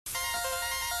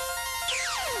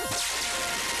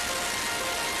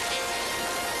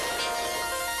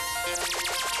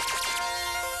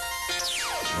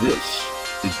This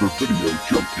is the Video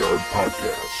Junkyard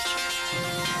Podcast.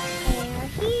 They're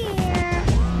here.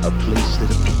 A place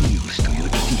that appeals to your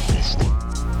deepest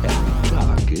and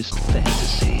darkest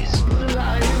fantasies.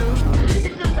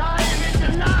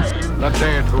 The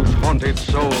dead whose haunted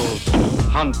souls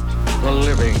hunt the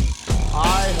living.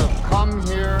 I have come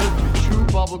here to chew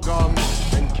bubblegum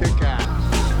and kick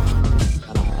ass.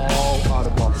 And I'm all out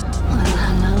of bubblegum.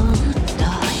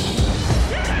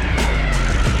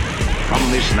 From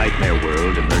this nightmare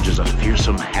world emerges a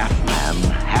fearsome half-man,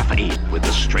 half-ape with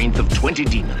the strength of 20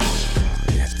 demons.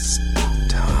 It's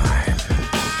time.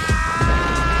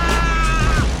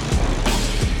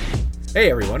 Hey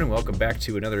everyone, and welcome back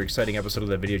to another exciting episode of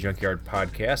the Video Junkyard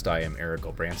Podcast. I am Eric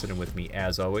Branson, and with me,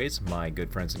 as always, my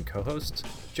good friends and co-hosts,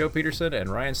 Joe Peterson and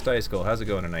Ryan Steiskell. How's it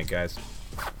going tonight, guys?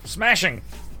 Smashing.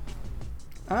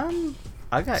 I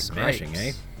got Smashing,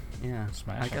 gripes. eh? Yeah,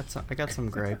 Smashing. I got some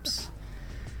gripes.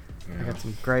 Yeah. I got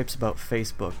some gripes about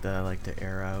Facebook that I like to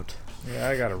air out. Yeah,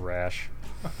 I got a rash.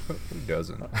 Who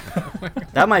doesn't?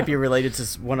 That might be related to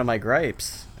one of my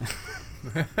gripes.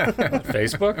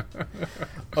 Facebook?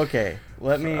 Okay,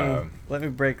 let me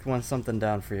break something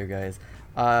down for you guys.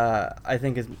 I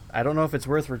don't know if it's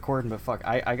worth recording, but fuck,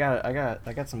 I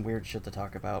got some weird shit to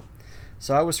talk about.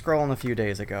 So I was scrolling a few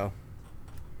days ago,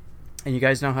 and you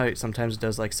guys know how it sometimes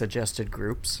does like suggested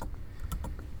groups.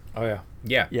 Oh,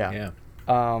 yeah. Yeah.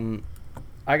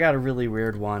 I got a really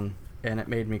weird one, and it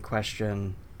made me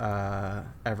question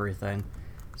everything.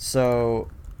 So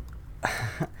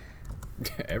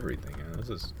Everything. This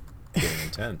is getting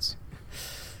intense.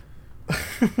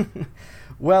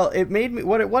 Well, it made me.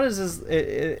 What is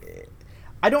this?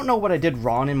 I don't know what I did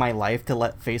wrong in my life to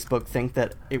let Facebook think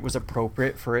that it was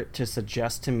appropriate for it to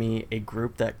suggest to me a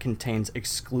group that contains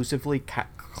exclusively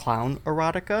clown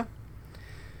erotica.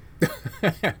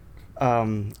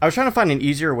 I was trying to find an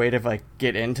easier way to like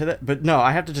get into that, but no,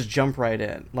 I have to just jump right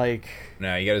in. Like,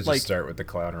 No, you gotta just like, start with the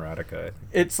clown erotica.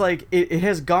 it's like it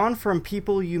has gone from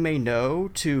people you may know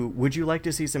to would you like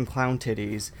to see some clown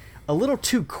titties a little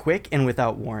too quick and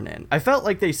without warning. I felt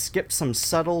like they skipped some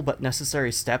subtle but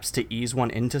necessary steps to ease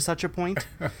one into such a point.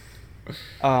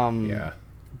 Yeah.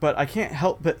 But I can't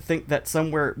help but think that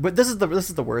somewhere. But this is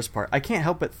the worst part. I can't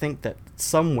help but think that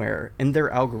somewhere in their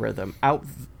algorithm, out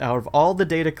of all the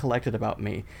data collected about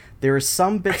me, there is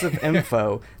some bits of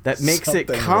info that makes it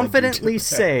Something confidently led you to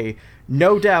that. say,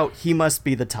 "No doubt, he must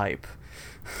be the type."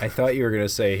 I thought you were gonna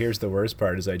say, "Here's the worst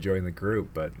part: is I joined the group,"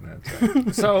 but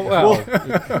that's So, well,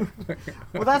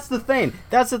 Well, that's the thing.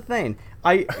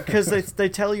 Because they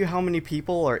tell you how many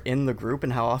people are in the group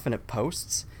and how often it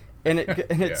posts, and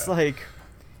it's Yeah. like.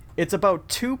 It's about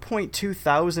 2.2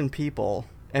 thousand people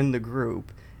in the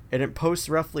group, and it posts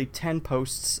roughly 10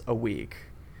 posts a week.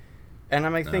 And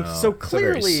I'm like, so it's a very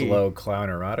clearly, slow clown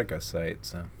erotica site.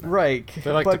 So right?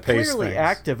 They like but to pace clearly things.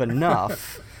 active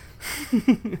enough,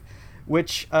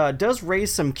 which does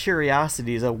raise some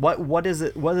curiosities of what is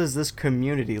it? What is this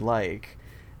community like?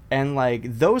 And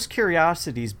like those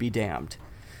curiosities be damned.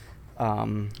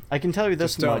 I can tell you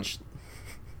this Just don't- much.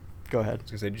 Go ahead.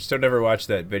 I just don't ever watch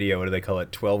that video. What do they call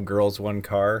it? 12 girls, one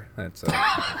car. That's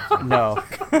No,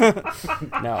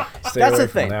 no. stay That's away the from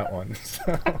thing. that one.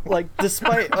 Like,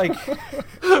 despite like,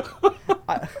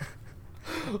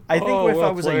 I think Oh, if well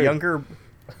I was a played. younger,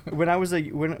 when I was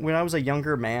a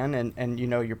younger man, and you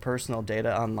know your personal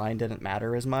data online didn't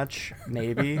matter as much,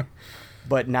 maybe.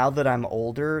 But now that I'm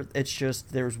older, it's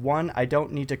just there's one, I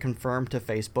don't need to confirm to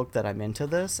Facebook that I'm into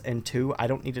this, and two, I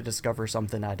don't need to discover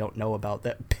something I don't know about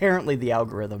that apparently the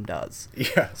algorithm does.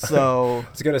 Yeah. So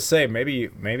I was gonna say maybe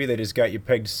they just got you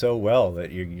pegged so well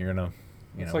that you're gonna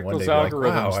it's know like one those day be like,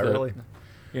 algorithms wow, I that, really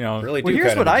really Well, do here's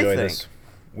kind of what I enjoy think. this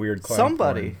weird clown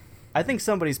somebody, porn. I think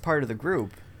somebody's part of the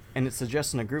group, and it's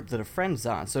suggesting a group that a friend's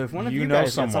on. So if one of You you know guys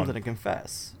got someone. something to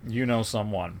confess, you know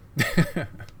someone.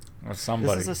 Or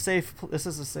somebody. this is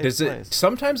a safe Does place.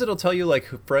 sometimes it'll tell you like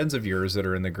friends of yours that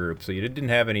are in the group, so you didn't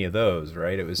have any of those,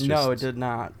 right? It was just No, it did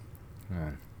not. Uh,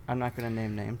 I'm not going to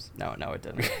name names. No, it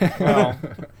didn't. Well,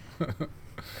 a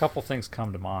couple things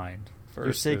come to mind. First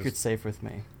Your secret's is, safe with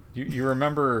me. you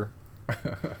remember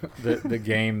the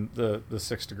game, the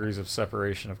 6 Degrees of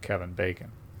Separation of Kevin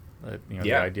Bacon.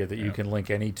 The idea that you can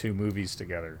link any two movies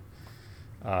together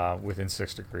within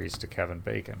 6 degrees to Kevin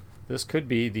Bacon. This could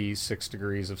be the 6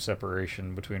 degrees of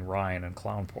separation between Ryan and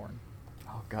clown porn.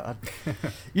 Oh God.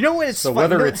 You know what? It's So fun-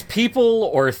 whether no- it's people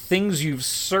or things you've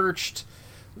searched,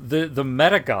 the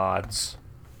metagods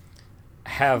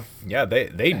have yeah,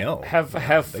 they know. have They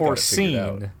got it figured foreseen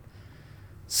out.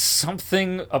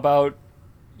 something about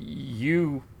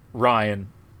you, Ryan,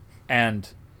 and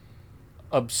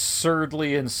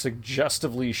absurdly and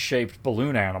suggestively shaped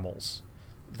balloon animals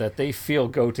that they feel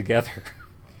go together.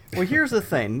 Well, here's the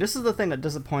thing. This is the thing that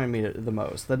disappointed me the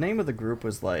most. The name of the group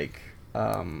was like,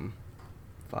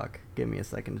 fuck, give me a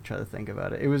second to try to think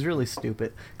about it. It was really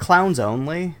stupid. Clowns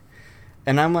Only.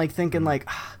 And I'm like thinking like,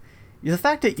 the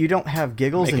fact that you don't have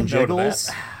Giggles and Jiggles.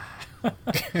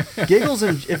 Giggles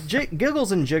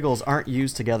and Jiggles aren't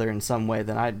used together in some way,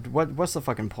 then what's the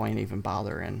fucking point even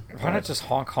bothering? Why not just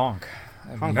honk honk?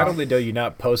 Not only do you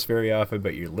not post very often,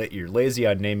 but you're lazy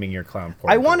on naming your clown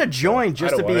porn. I want to join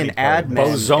just to be an admin.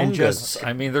 Bozongas.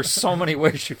 I mean, there's so many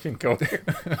ways you can go here.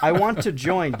 I want to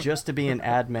join just to be an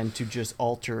admin to just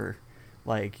alter,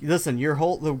 like, listen,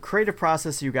 the creative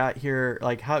process you got here,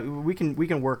 like how we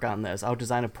can work on this. I'll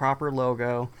design a proper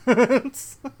logo.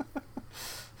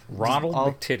 Ronald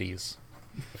McTitties.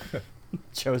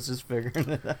 Joe's just figuring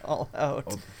it all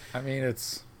out. I mean,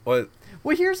 it's what.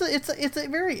 Well, it's a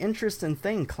very interesting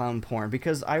thing, clown porn,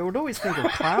 because I would always think of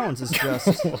clowns as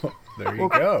just. There you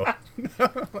go.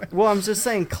 Well, I'm just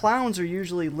saying clowns are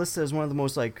usually listed as one of the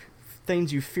most like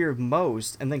things you fear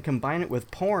most, and then combine it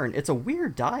with porn. It's a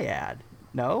weird dyad.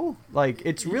 No, like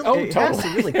it's really it has to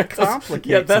really complicate.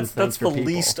 Yeah, that's the people.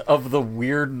 least of the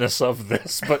weirdness of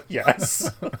this, but yes.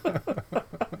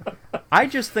 I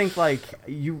just think like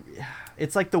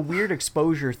it's like the weird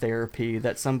exposure therapy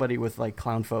that somebody with like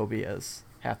clown phobias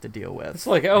have to deal with. It's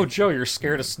like, oh, Joe, you're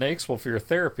scared of snakes? Well, for your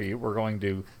therapy, we're going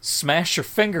to smash your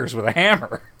fingers with a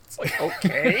hammer. It's like,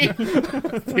 okay.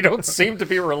 They don't seem to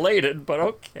be related, but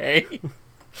okay.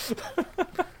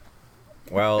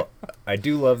 Well, I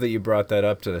do love that you brought that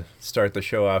up to start the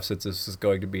show off, since this is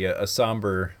going to be a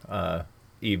somber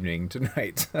evening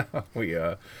tonight. We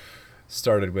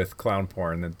started with clown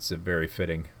porn. That's very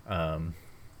fitting,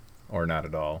 or not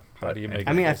at all. How do you make?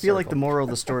 I mean, I feel like the moral of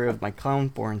the story of my clown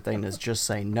porn thing is just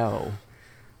say no,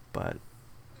 but.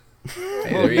 Hey,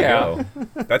 there you go.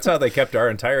 That's how they kept our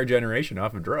entire generation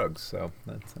off of drugs. So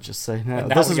that's just say no.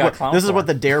 This is what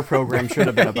the DARE program should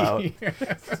have been about.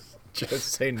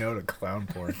 Just say no to clown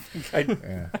porn. I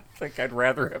think I'd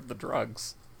rather have the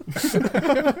drugs. I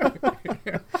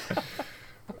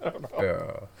don't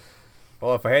know.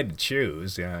 Well, if I had to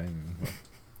choose, yeah.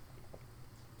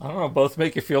 I don't know. Both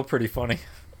make you feel pretty funny.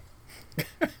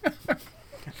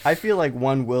 I feel like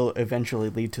one will eventually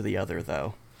lead to the other,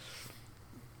 though.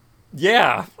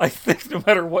 Yeah, I think no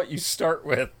matter what you start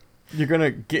with, you're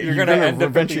gonna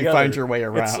eventually find your way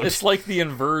around. It's like the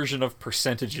inversion of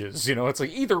percentages. You know, it's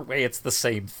like either way, it's the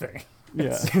same thing.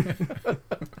 Yeah.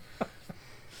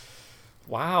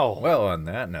 Wow. Well, on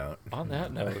that note.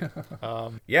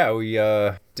 Yeah, we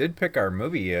did pick our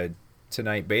movie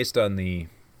tonight based on the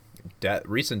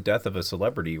recent death of a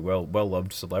celebrity,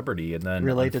 well-loved celebrity, and then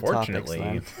related unfortunately,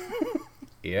 topics,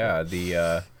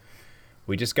 yeah,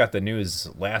 we just got the news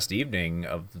last evening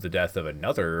of the death of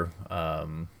another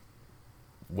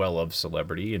well-loved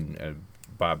celebrity, and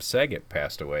Bob Saget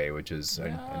passed away, which is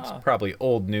it's probably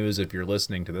old news if you're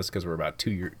listening to this, because we're about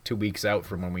 2 weeks out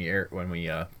from when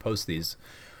we post these.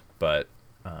 But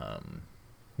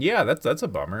yeah, that's a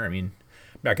bummer. I mean,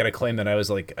 I'm not gonna claim that I was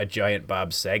like a giant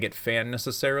Bob Saget fan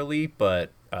necessarily,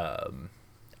 but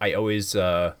I always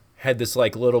had this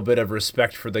like little bit of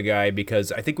respect for the guy,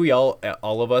 because I think we all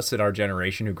of us in our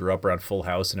generation who grew up around Full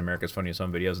House and America's Funniest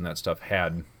Home Videos and that stuff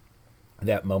had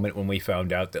that moment when we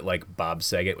found out that like Bob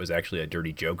Saget was actually a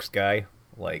dirty jokes guy,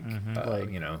 like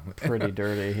you know, pretty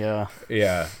dirty, yeah.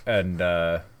 Yeah,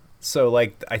 and so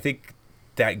like I think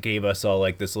that gave us all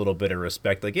like this little bit of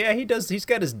respect, like he's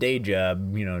got his day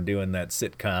job, you know, doing that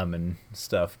sitcom and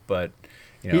stuff, but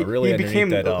you know, really underneath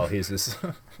that all, he's this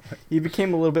he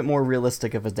became a little bit more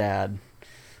realistic of a dad,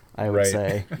 I would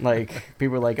say. Like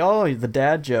people were like, oh, the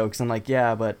dad jokes. I'm like,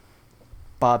 yeah, but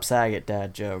Bob Saget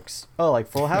dad jokes. Oh, like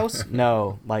Full House?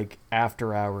 No, like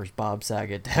After Hours Bob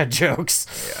Saget dad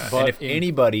jokes. Yeah. But and if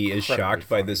anybody is shocked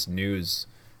by this news,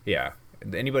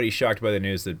 anybody's shocked by the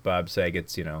news that Bob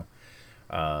Saget's, you know,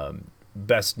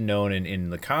 best known in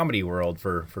the comedy world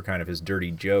for kind of his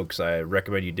dirty jokes, I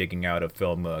recommend you digging out a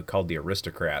film called The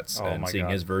Aristocrats and seeing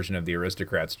his version of the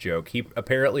Aristocrats joke. He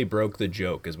apparently broke the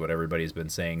joke, is what everybody's been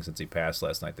saying since he passed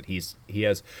last night, that he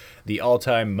has the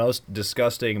all-time most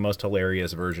disgusting, most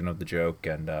hilarious version of the joke,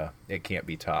 and it can't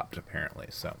be topped, apparently.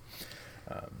 So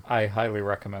I highly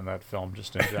recommend that film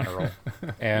just in general.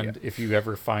 And if you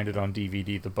ever find it on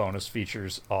DVD, the bonus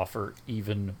features offer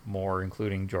even more,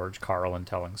 including George Carlin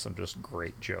telling some just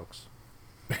great jokes.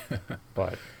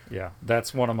 But yeah,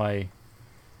 that's one of my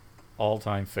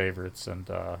all-time favorites, and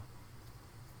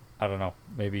I don't know,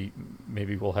 maybe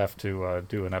we'll have to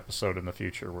do an episode in the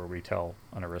future where we tell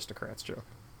an Aristocrats joke.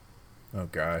 Oh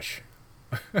gosh.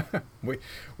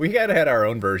 we had our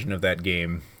own version of that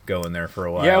game going there for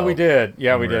a while. Yeah, we did.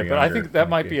 Yeah, we when did. were But I younger. think that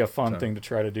might be a fun thing to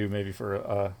try to do. Maybe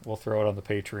for we'll throw it on the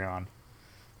Patreon,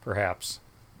 perhaps.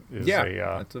 Is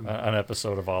that's an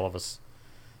episode of all of us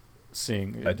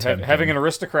seeing Attempting. having an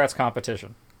aristocrats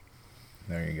competition,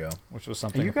 There you go. which was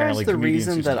something. Are you guys apparently the comedians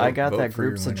reason used to that do. I got Vote that for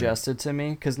your group winner. suggested to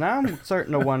me? Because now I'm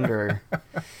starting to wonder.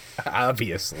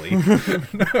 Obviously.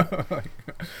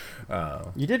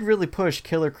 You did really push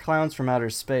Killer Clowns from Outer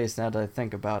Space. Now that I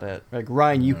think about it, like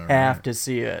Ryan, you have to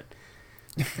see it.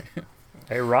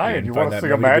 Hey Ryan, you find want to that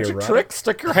see a movie to be magic erotic? trick?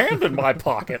 Stick your hand in my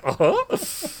pocket.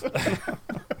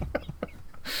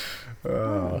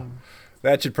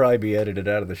 That should probably be edited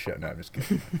out of the show. No, I'm just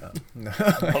kidding.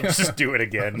 I'll just do it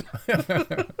again. And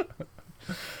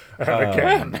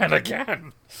again and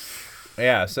again.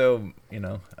 Yeah, so,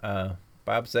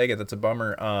 Bob Saget, that's a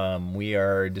bummer. We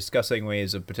are discussing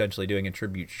ways of potentially doing a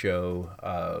tribute show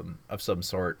of some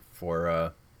sort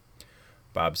for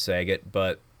Bob Saget,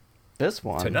 but This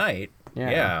one tonight,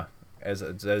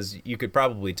 as you could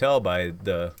probably tell by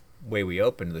the way we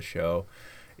opened the show,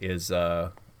 is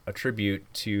a tribute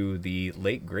to the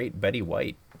late great Betty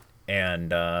White.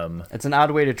 And It's an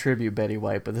odd way to tribute Betty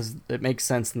White, but it makes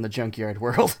sense in the Junkyard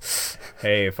world.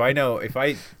 hey, if I know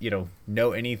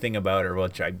anything about her,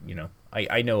 which I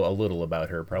know a little about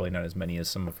her, probably not as many as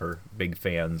some of her big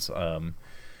fans,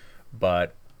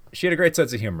 but she had a great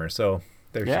sense of humor, so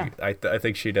I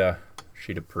think she'd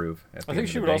approve. I think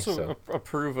she would also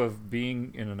approve of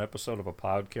being in an episode of a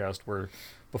podcast where,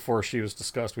 before she was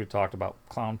discussed, we talked about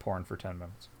clown porn for 10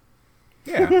 minutes.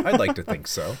 Yeah, I'd like to think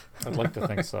so. I'd like to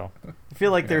think so. I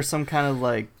feel like there's some kind of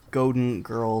like Golden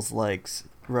Girls like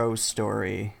Rose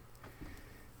story.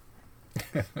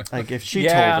 Like if she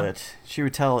told it, she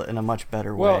would tell it in a much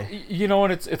better Well, way.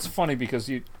 and it's funny because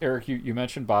Eric, you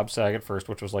mentioned Bob Saget first,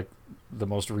 which was like the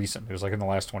most recent. It was like in the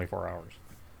last 24 hours.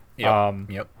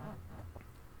 Yep.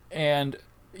 And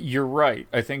you're right.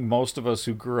 I think most of us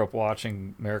who grew up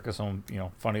watching America's Home,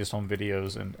 Funniest Home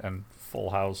Videos and Full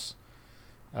House,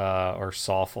 or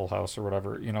saw Full House or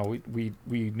whatever, we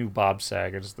knew Bob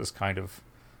Saget as this kind of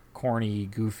corny,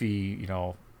 goofy,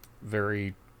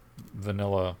 very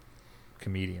vanilla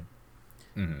comedian.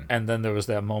 Mm-hmm. And then there was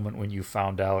that moment when you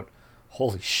found out,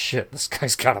 holy shit, this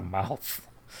guy's got a mouth.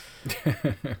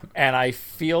 And I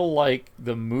feel like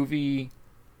the movie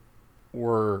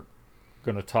we're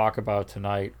going to talk about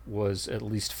tonight was, at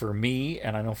least for me,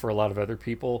 and I know for a lot of other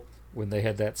people, when they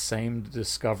had that same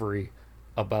discovery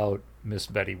about Miss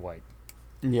Betty White.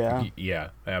 Yeah. Yeah,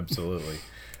 absolutely.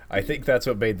 I think that's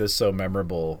what made this so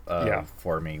memorable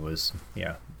for me was,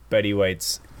 Betty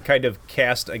White's kind of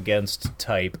cast against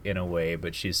type in a way,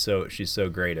 but she's so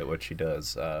great at what she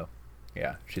does.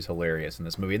 She's hilarious in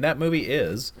this movie. And that movie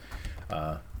is,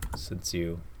 since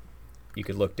you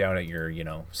could look down at your,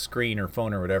 screen or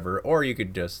phone or whatever, or you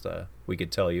could just, we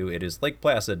could tell you, it is Lake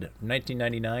Placid,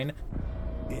 1999.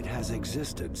 It has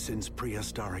existed since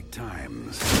prehistoric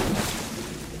times.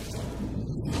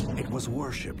 It was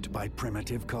worshipped by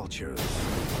primitive cultures.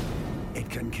 It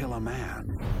can kill a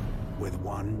man with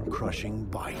one crushing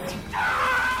bite.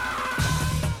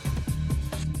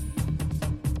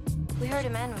 We heard a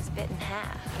man was bit in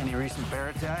half. Any recent bear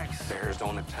attacks? Bears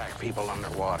don't attack people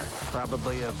underwater.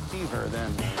 Probably a fever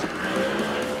then.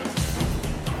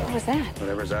 What was that?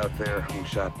 Whatever's out there being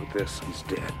shot with this, he's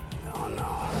dead. Oh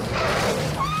no.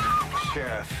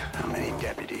 Sheriff, how many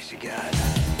deputies you got?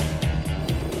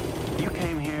 You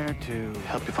came here to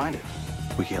Help you find it.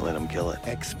 We can't let him kill it.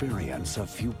 experience a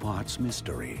few parts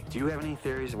mystery Do you have any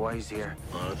theories of why he's here?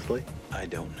 Honestly, I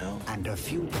don't know. and a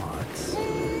few parts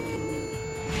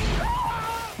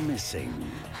missing.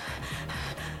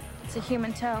 It's a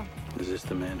human toe. Is this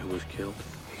the man who was killed?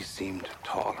 He seemed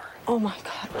taller. Oh my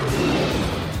god.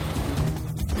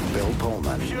 Bill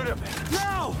Pullman. Shoot him!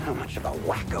 No! How much of a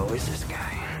wacko is this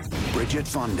guy? Bridget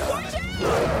Fonda.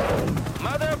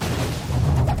 Mother!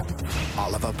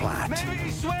 Oliver Platt. Maybe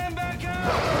he swam back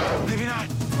up! Maybe not.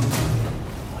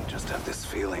 I just have this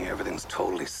feeling everything's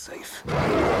totally safe.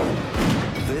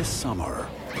 This summer,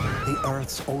 the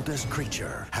Earth's oldest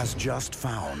creature has just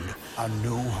found a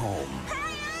new home.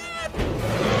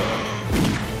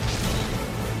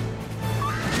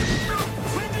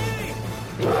 Wendy!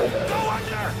 Go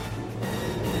under!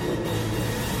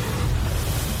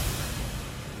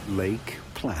 Lake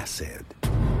Placid.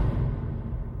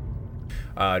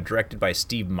 Directed by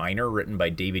Steve Miner, written by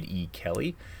David E.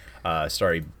 Kelly,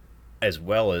 starring as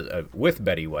well as with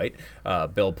Betty White,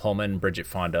 Bill Pullman, Bridget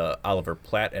Fonda, Oliver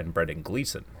Platt, and Brendan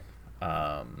Gleeson.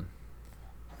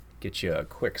 Get you a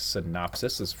quick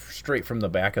synopsis. This is straight from the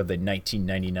back of the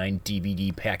 1999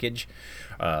 DVD package.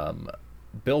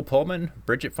 Bill Pullman,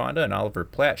 Bridget Fonda, and Oliver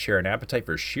Platt share an appetite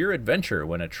for sheer adventure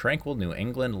when a tranquil New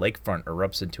England lakefront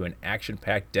erupts into an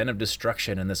action-packed den of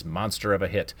destruction in this monster of a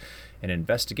hit. An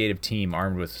investigative team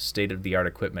armed with state-of-the-art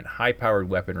equipment, high-powered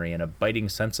weaponry, and a biting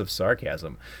sense of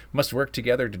sarcasm must work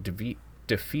together to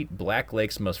defeat Black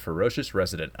Lake's most ferocious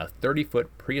resident, a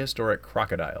 30-foot prehistoric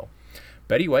crocodile.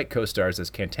 Betty White co-stars as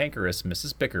cantankerous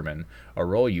Mrs. Bickerman, a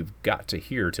role you've got to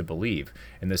hear to believe,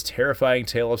 in this terrifying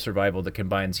tale of survival that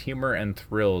combines humor and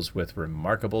thrills with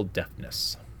remarkable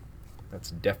deftness.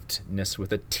 That's deftness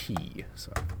with a T.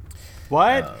 So,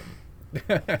 What?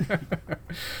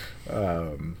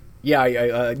 Yeah,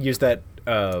 I used that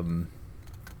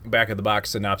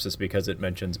back-of-the-box synopsis because it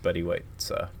mentions Betty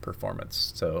White's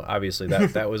performance. So obviously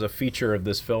that was a feature of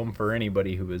this film for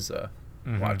anybody who was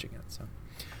watching it. So.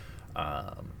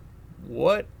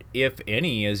 What, if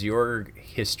any, is your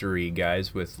history,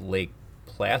 guys, with Lake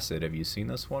Placid? Have you seen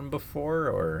this one before,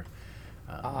 or?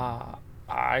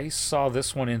 I saw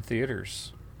this one in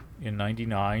theaters in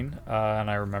 '99, and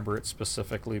I remember it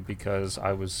specifically because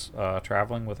I was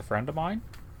traveling with a friend of mine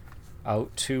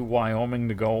out to Wyoming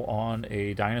to go on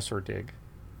a dinosaur dig.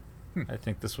 I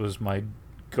think this was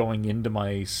going into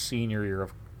my senior year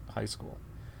of high school,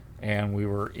 and we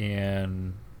were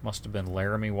in. Must have been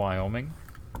Laramie, Wyoming,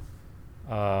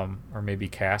 or maybe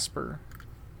Casper,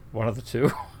 one of the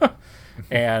two.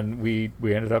 And we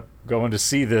ended up going to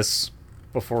see this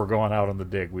before going out on the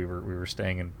dig. We were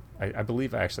staying in, I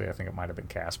believe actually, I think it might have been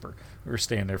Casper. We were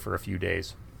staying there for a few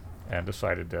days, and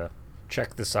decided to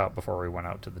check this out before we went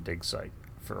out to the dig site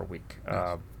for a week.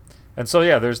 Nice. And so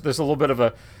yeah, there's a little bit of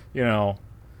a,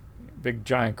 big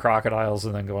giant crocodiles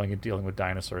and then going and dealing with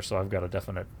dinosaurs, so I've got a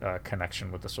definite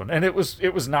connection with this one, and it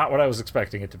was not what I was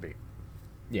expecting it to be.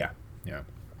 Yeah. What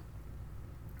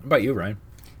about you, Ryan?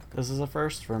 This is a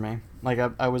first for me. Like,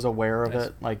 I was aware of Nice.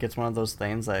 it. Like, it's one of those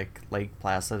things like Lake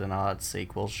Placid and all its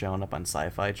sequels showing up on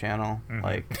Sci-Fi Channel. Mm-hmm.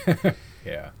 Like,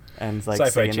 Yeah. and like Sci-Fi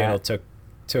saying Channel that,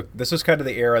 took this was kind of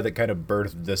the era that kind of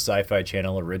birthed the Sci-Fi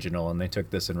Channel original, and they took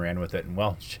this and ran with it, and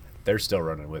well, they're still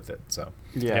running with it. So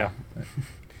yeah.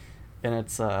 And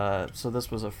it's so this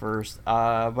was a first,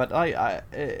 but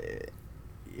it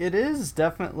is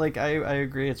definitely, like, I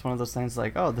agree, it's one of those things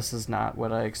like, oh, this is not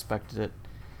what I expected it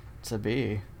to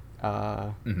be.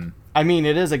 I mean,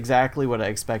 it is exactly what I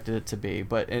expected it to be,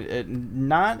 but it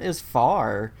not as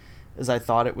far as I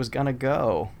thought it was gonna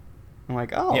go. I'm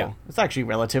like, oh, Yeah. it's actually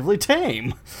relatively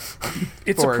tame.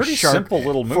 It's For a pretty shark- simple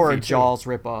little movie for a too. Jaws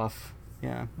ripoff.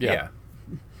 Yeah.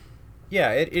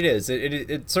 Yeah, it is.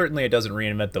 It certainly, it doesn't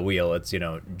reinvent the wheel. It's,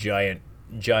 giant,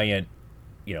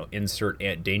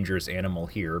 insert dangerous animal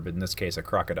here, but in this case, a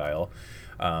crocodile.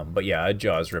 But yeah, a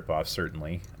Jaws ripoff,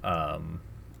 certainly.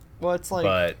 Well, it's like,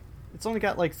 but it's only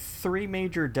got like 3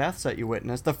 major deaths that you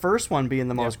witness. The first one being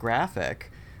the most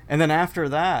graphic, and then after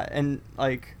that, and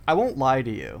like, I won't lie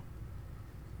to you,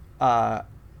 I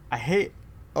hate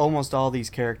almost all these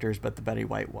characters but the Betty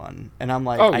White one, and I'm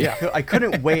like, I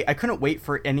couldn't wait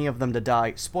for any of them to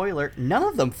die. Spoiler, none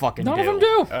of them fucking None do. of them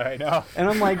do. I know. And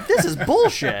I'm like, this is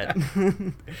bullshit.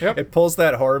 Yep. It pulls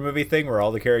that horror movie thing where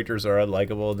all the characters are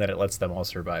unlikable and then it lets them all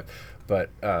survive. But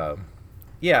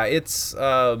yeah, it's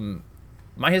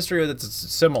my history with it's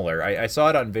similar. I saw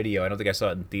it on video. I don't think I saw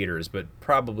it in theaters, but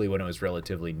probably when it was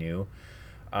relatively new.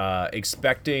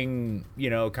 Expecting,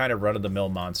 kind of run-of-the-mill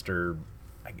monster,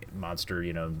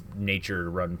 nature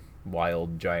run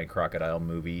wild giant crocodile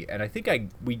movie, and I think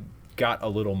we got a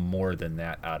little more than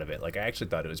that out of it. Like, I actually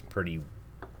thought it was pretty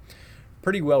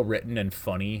well written and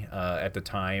funny at the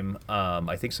time.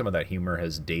 I think some of that humor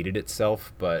has dated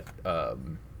itself, but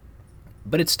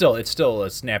it's still a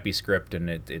snappy script, and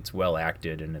it's well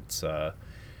acted, and it's a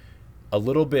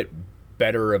little bit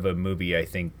better of a movie, I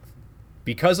think,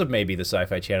 because of maybe the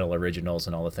Sci-Fi Channel originals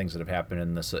and all the things that have happened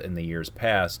in the years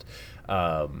past.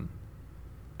 I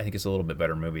think it's a little bit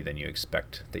better movie than you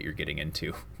expect that you're getting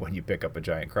into when you pick up a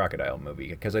giant crocodile movie,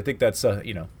 because I think that's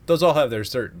those all have their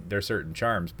certain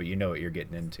charms, but you know what you're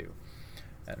getting into.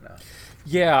 And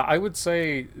yeah, I would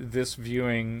say this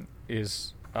viewing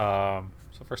is so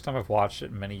first time I've watched it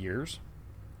in many years,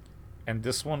 and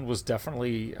this one was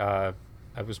definitely I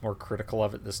was more critical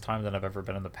of it this time than I've ever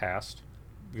been in the past,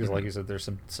 because like you said, there's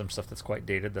some stuff that's quite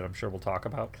dated that I'm sure we'll talk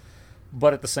about,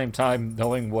 but at the same time,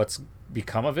 knowing what's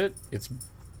become of it, it's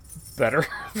better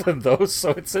than those, so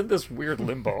it's in this weird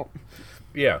limbo.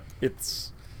 Yeah, it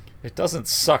doesn't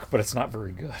suck, but it's not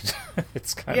very good.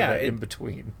 It's kind of in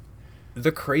between.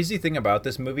 The crazy thing about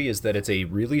this movie is that it's a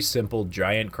really simple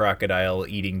giant crocodile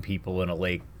eating people in a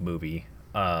lake movie.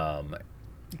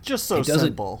 Just so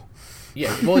simple.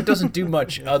 Yeah, well, it doesn't do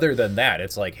much other than that.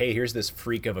 It's like, hey, here's this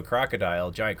freak of a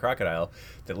crocodile, giant crocodile,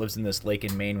 that lives in this lake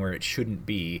in Maine where it shouldn't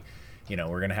be. You know,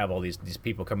 we're going to have all these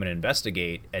people come and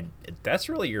investigate, and that's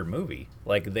really your movie.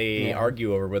 Like, they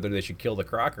argue over whether they should kill the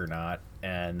croc or not,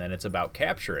 and then it's about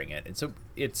capturing it.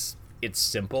 It's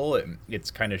simple.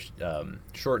 It's kind of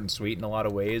short and sweet in a lot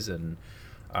of ways, and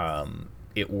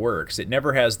it works. It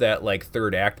never has that, like,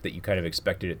 third act that you kind of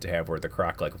expected it to have, where the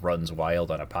croc, like, runs wild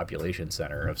on a population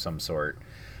center of some sort,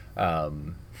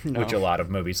 which a lot of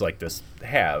movies like this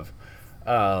have.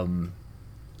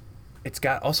 It's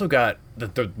also got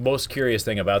the most curious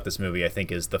thing about this movie, I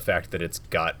think, is the fact that it's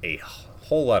got a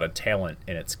whole lot of talent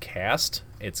in its cast.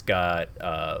 It's got,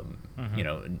 you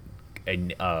know,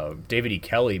 David E.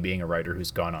 Kelly being a writer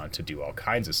who's gone on to do all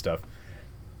kinds of stuff.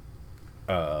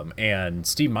 And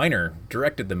Steve Miner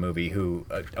directed the movie, who,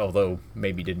 although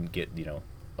maybe didn't get, you know,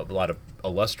 a lot of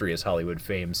illustrious Hollywood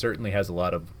fame, certainly has a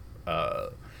lot of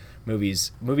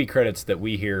movie credits that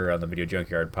we here on the Video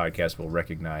Junkyard podcast will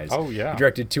recognize. Oh, yeah. He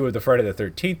directed 2 of the Friday the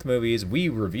 13th movies. We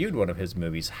reviewed one of his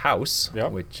movies, House,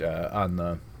 which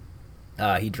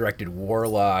he directed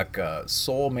Warlock,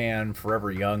 Soul Man,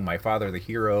 Forever Young, My Father the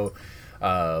Hero,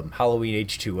 Halloween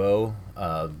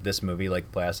H2O, this movie,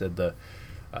 like Placid, the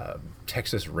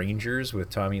Texas Rangers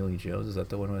with Tommy Lee Jones. Is that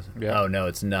the one with? Yeah. Oh, no,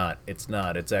 it's not.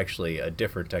 It's actually a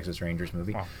different Texas Rangers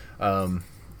movie. Oh.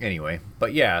 Anyway,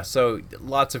 but yeah, so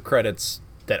lots of credits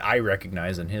that I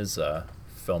recognize in his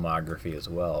filmography as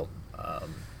well.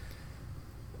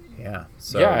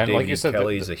 So and David like you said,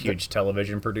 Kelly's a huge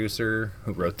television producer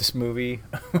who wrote this movie.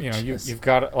 You know, you've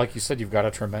got, like you said, you've got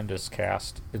a tremendous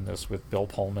cast in this with Bill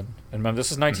Pullman. And remember,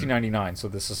 this is 1999, so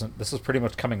this is pretty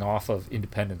much coming off of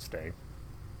Independence Day.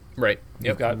 Right.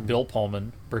 You've got Bill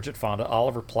Pullman, Bridget Fonda,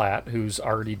 Oliver Platt, who's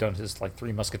already done his like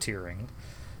Three Musketeering.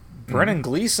 Brendan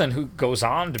Gleeson, who goes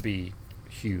on to be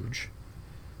huge.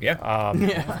 Yeah.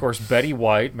 Of course, Betty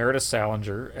White, Meredith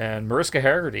Salinger, and Mariska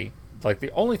Hargitay. Like,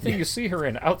 the only thing you see her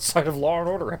in outside of Law and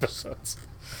Order episodes.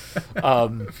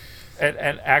 And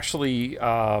actually,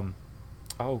 oh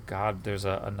God, there's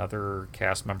another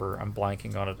cast member. I'm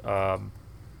blanking on it.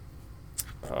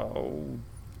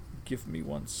 Give me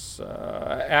once.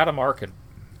 Adam Arkin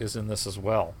is in this as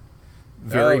well.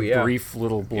 Very brief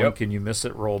little blink and you miss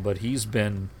it role, but he's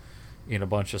been in a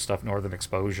bunch of stuff, Northern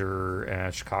Exposure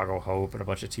and Chicago Hope and a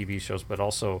bunch of TV shows, but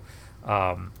also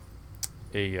a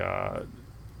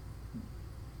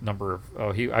number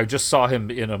of I just saw him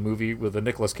in a movie with a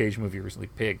Nicolas Cage movie recently,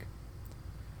 Pig.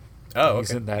 Oh,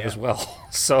 he's in that as well.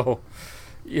 So,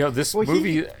 you know, this well,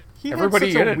 movie, he everybody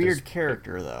had such in a it weird is,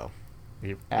 character though.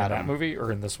 In that movie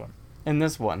or in this one? In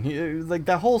this one, like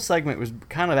that whole segment was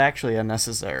kind of actually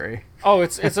unnecessary. Oh,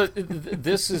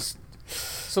 this is.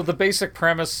 So the basic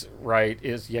premise, right,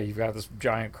 is you've got this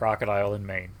giant crocodile in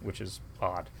Maine, which is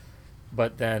odd,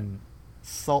 but then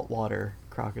saltwater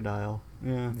crocodile.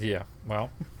 Yeah.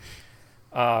 Well,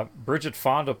 Bridget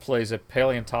Fonda plays a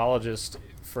paleontologist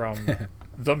from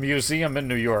the museum in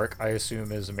New York. I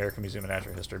assume is American Museum of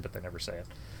Natural History, but they never say it.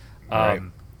 Right.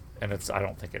 And I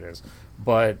don't think it is,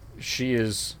 but she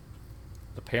is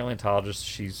the paleontologist.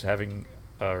 She's having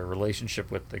a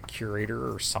relationship with the curator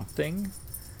or something.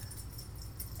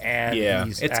 And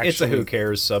it's a who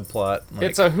cares subplot. Like.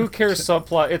 It's a who cares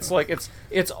subplot. It's like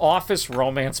it's office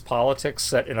romance politics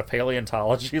set in a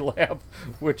paleontology lab,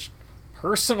 which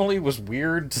personally was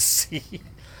weird to see.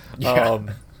 Yeah.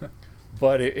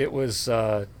 But it was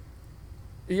the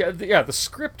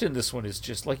script in this one is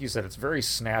just like you said. It's very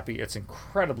snappy. It's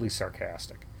incredibly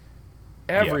sarcastic.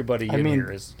 Everybody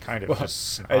here is kind of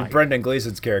just snide. Brendan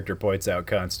Gleeson's character points out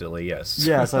constantly. Yes,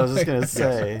 I was just gonna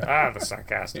say the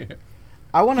sarcastic.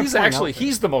 I want to.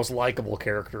 He's the most likable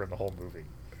character in the whole movie.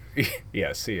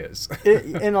 Yes, he is.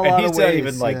 In a lot of ways,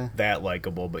 he's not even that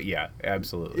likable, but yeah,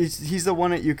 absolutely. He's the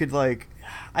one that you could like.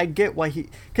 I get why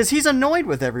because he's annoyed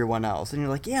with everyone else, and you're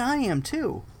like, yeah, I am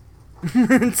too.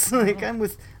 It's like I'm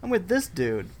with this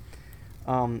dude.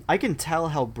 I can tell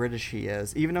how British he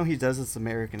is, even though he does this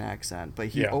American accent. But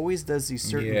he always does these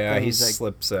certain things. Yeah, he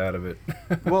slips out of it.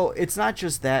 Well, it's not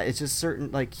just that; it's just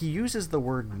certain. Like he uses the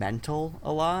word "mental"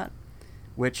 a lot.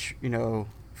 Which, you know,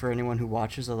 for anyone who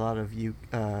watches a lot of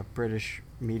British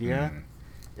media,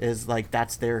 is like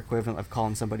that's their equivalent of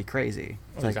calling somebody crazy.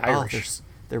 It's like, Irish.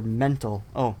 They're mental.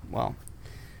 Oh, well,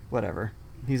 whatever.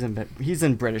 He's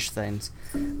in British things.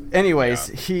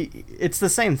 Anyways, it's the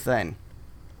same thing.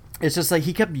 It's just like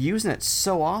he kept using it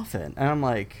so often, and I'm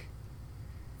like,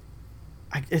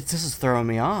 this is throwing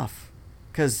me off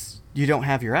because you don't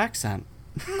have your accent.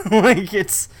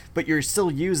 But you're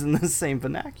still using the same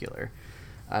vernacular.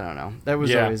 I don't know. That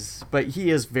was always, but he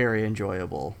is very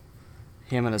enjoyable.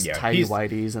 Him and his tidy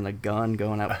whities and a gun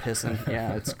going out pissing.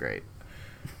 Yeah, it's great.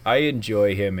 I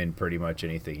enjoy him in pretty much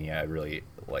anything. Yeah, I really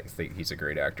think he's a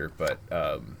great actor. But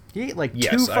he ate like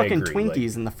two fucking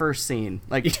Twinkies in the first scene,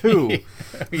 like 2.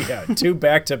 Yeah, 2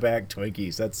 back-to-back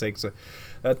Twinkies.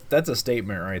 That's a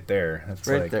statement right there. That's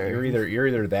right like there. You're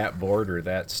either that bored or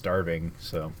that starving.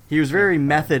 So he was very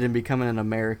method in becoming an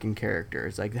American character.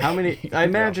 It's like, how many? I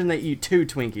imagine they eat 2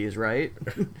 Twinkies, right?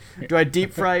 Do I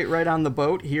deep fry it right on the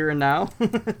boat here and now?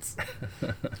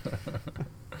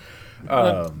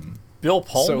 Bill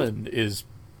Pullman is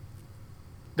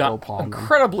not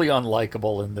incredibly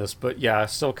unlikable in this, but yeah,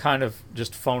 still kind of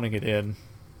just phoning it in.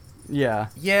 Yeah.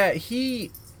 Yeah,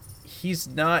 he's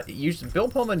not usually. Bill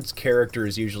Pullman's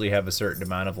characters usually have a certain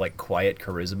amount of like quiet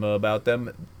charisma about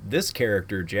them. This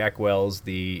character, Jack Wells,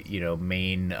 the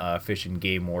main fish and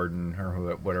game warden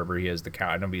or whatever he is,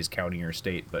 I know he's county or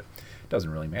state, but it doesn't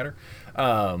really matter.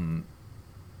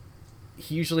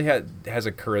 He usually has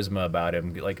a charisma about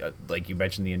him, like you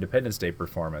mentioned the Independence Day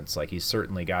performance. Like he's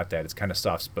certainly got that. It's kind of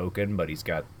soft spoken, but he's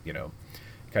got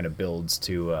kind of builds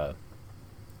to.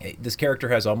 This character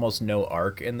has almost no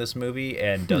arc in this movie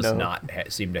and does not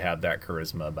seem to have that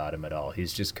charisma about him at all.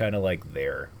 He's just kind of like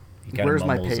there. He kind of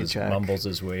mumbles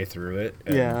his way through it.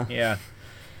 And, yeah.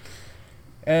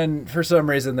 And for some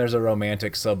reason, there's a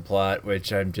romantic subplot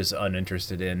which I'm just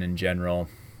uninterested in general.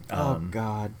 Oh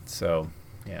God. So.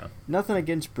 Yeah. Nothing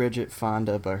against Bridget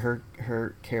Fonda, but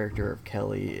her character of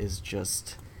Kelly is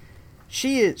just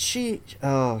she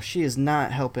is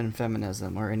not helping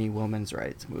feminism or any women's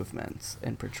rights movements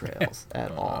and portrayals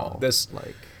at all.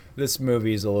 This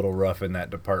movie is a little rough in that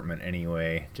department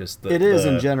anyway. Just it is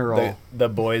in general. The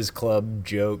boys club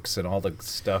jokes and all the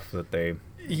stuff that they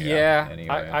anyway.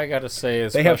 I gotta say,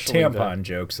 they have tampon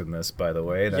jokes in this, by the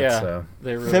way. That's,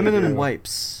 they really feminine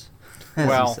wipes.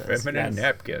 Well, feminine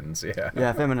napkins, yeah.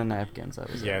 Yeah, feminine napkins.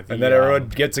 And then everyone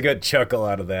gets a good chuckle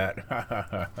out of that.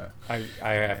 I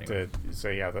have to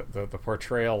say, the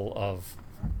portrayal of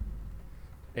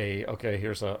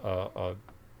here's a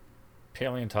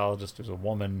paleontologist who's a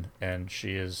woman, and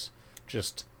she is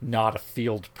just not a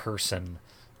field person.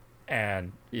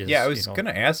 And I was going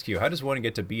to ask you, how does one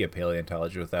get to be a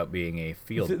paleontologist without being a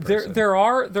field person? There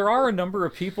are a number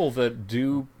of people that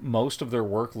do most of their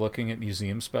work looking at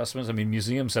museum specimens. I mean,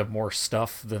 museums have more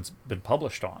stuff that's been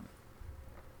published on.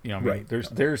 Right.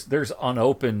 There's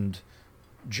unopened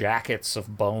jackets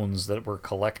of bones that were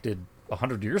collected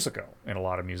 100 years ago in a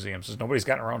lot of museums. Because nobody's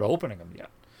gotten around to opening them yet,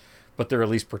 but they're at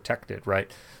least protected,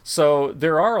 right? So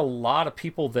there are a lot of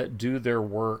people that do their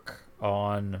work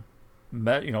on.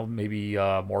 Maybe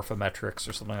morphometrics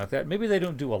or something like that. Maybe they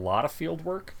don't do a lot of field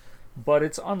work, but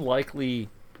it's unlikely.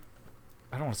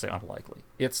 I don't want to say unlikely.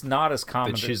 It's not as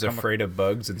common. That she's afraid of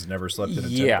bugs and's never slept in a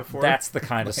tent before? Yeah, that's the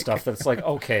kind of stuff that's like,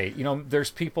 okay,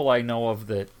 there's people I know of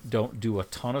that don't do a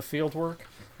ton of field work,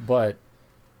 but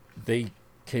they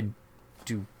can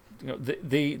do,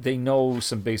 they know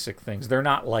some basic things. They're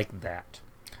not like that.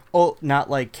 Oh, not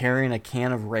like carrying a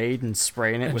can of Raid and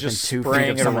spraying it within 2 feet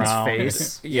of someone's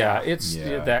face. It's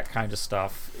that kind of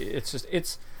stuff.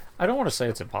 It's I don't want to say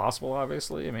it's impossible,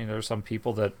 obviously. I mean, there's some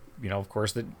people that, of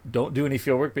course, that don't do any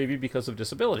fieldwork maybe because of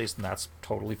disabilities, and that's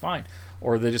totally fine.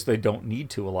 Or they don't need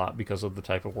to a lot because of the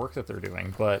type of work that they're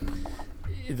doing. But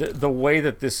the way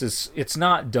that this is, it's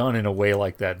not done in a way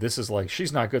like that. This is like,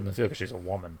 she's not good in the field because she's a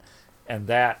woman. And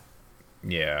that's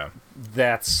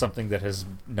something that has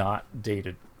not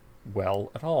dated well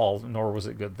at all, nor was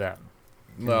it good then.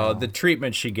 Well, the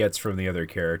treatment she gets from the other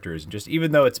characters, just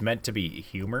even though it's meant to be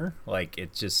humor, like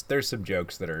it's just there's some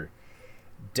jokes that are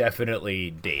definitely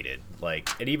dated, like,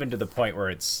 and even to the point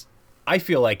where I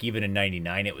feel like even in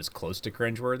 '99 it was close to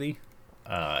cringeworthy,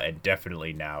 and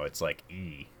definitely now it's like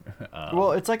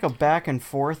well, it's like a back and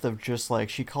forth of just like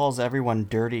she calls everyone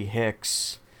dirty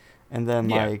hicks. And then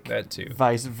that too.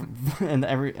 And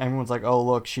everyone's like, oh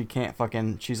look,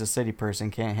 she's a city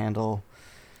person, can't handle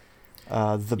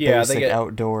the basic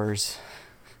outdoors.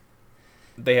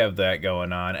 They have that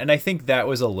going on, and I think that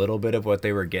was a little bit of what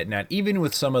they were getting at, even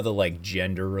with some of the like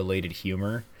gender related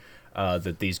humor.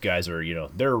 That these guys are,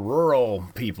 they're rural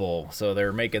people, so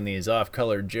they're making these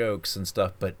off-colored jokes and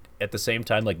stuff. But at the same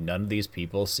time, like none of these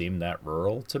people seem that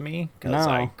rural to me because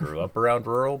I grew up around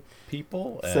rural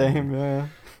people. And same, yeah.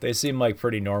 They seem like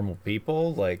pretty normal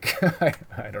people. Like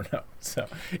I don't know. So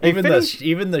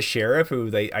even the sheriff,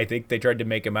 who I think they tried to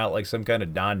make him out like some kind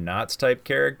of Don Knotts type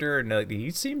character, and he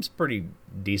seems pretty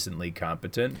decently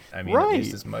competent. I mean, at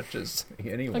least as much as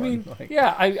anyone. I mean,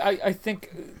 I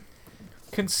think.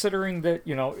 Considering that,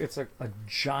 it's a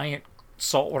giant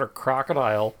saltwater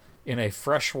crocodile in a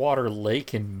freshwater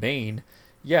lake in Maine,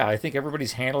 yeah, I think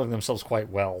everybody's handling themselves quite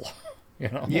well. You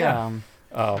know. Yeah.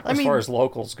 As far as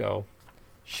locals go.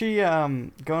 She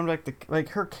going back to like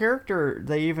her character,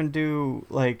 they even do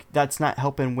like that's not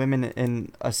helping women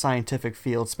in a scientific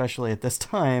field, especially at this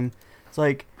time. It's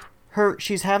like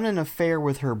she's having an affair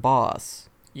with her boss.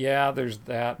 Yeah, there's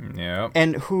that. Yeah.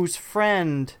 And whose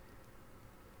friend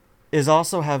is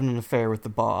also having an affair with the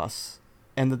boss.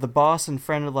 And that the boss and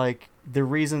friend are like the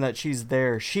reason that she's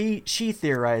there, she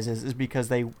theorizes is because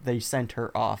they sent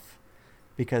her off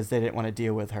because they didn't want to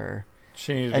deal with her.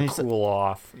 She needed to cool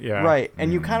off. Yeah. Right.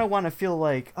 And you kind of want to feel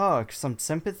like, oh, some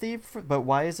sympathy but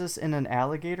why is this in an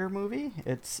alligator movie?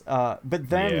 It's but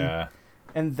then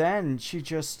and then she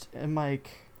just and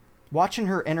like watching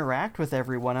her interact with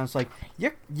everyone, I was like,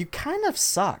 you kind of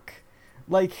suck.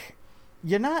 Like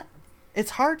you're not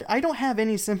it's hard. I don't have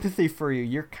any sympathy for you.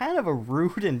 You're kind of a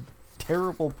rude and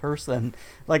terrible person.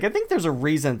 Like, I think there's a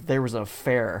reason there was an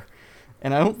affair.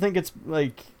 And I don't think it's,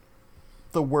 like,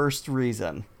 the worst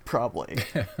reason, probably.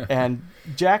 And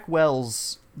Jack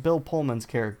Wells, Bill Pullman's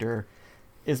character,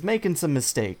 is making some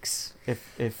mistakes.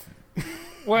 If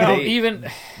well,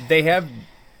 they have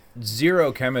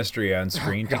zero chemistry on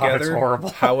screen together. It's horrible.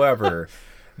 However,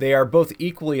 they are both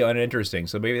equally uninteresting,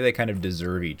 so maybe they kind of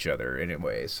deserve each other in a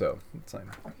way. So it's like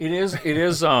it is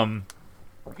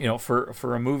you know,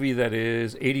 for a movie that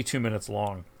is 82 minutes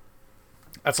long.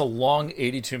 That's a long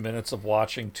 82 minutes of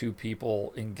watching two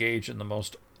people engage in the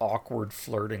most awkward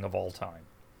flirting of all time.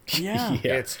 Yeah.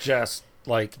 It's just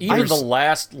like even the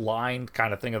last line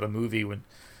kind of thing of the movie when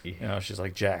you know she's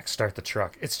like, Jack, start the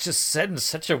truck. It's just said in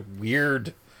such a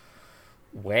weird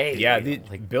way. Yeah,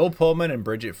 like Bill Pullman and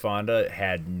Bridget Fonda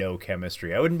had no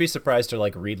chemistry. I wouldn't be surprised to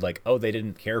like read like, oh, they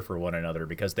didn't care for one another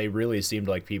because they really seemed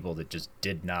like people that just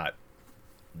did not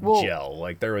gel.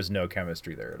 Like there was no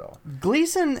chemistry there at all.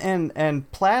 Gleason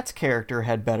and Platt's character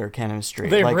had better chemistry.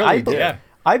 They like, really did. Yeah.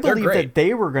 I believe that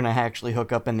they were gonna actually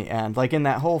hook up in the end, like in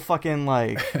that whole fucking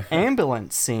like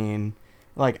ambulance scene.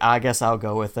 Like, I guess I'll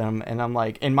go with them, and I'm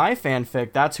like, in my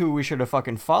fanfic, that's who we should have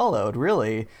fucking followed,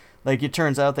 really. Like, it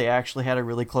turns out they actually had a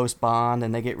really close bond,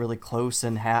 and they get really close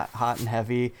and hot and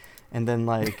heavy, and then,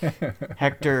 like,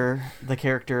 Hector, the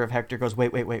character of Hector goes,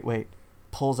 wait,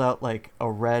 pulls out, like, a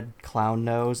red clown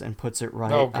nose and puts it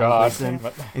right on Gleason.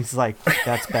 And he's like,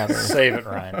 that's better. Save it,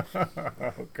 Ryan.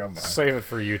 Oh, come on. Save it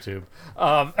for YouTube.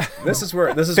 This is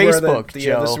where Facebook,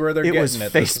 Joe. this is where they're getting was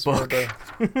it. Facebook.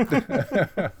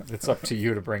 It's up to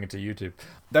you to bring it to YouTube.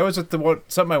 That was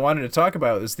something I wanted to talk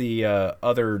about is the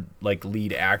other like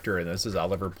lead actor, and this is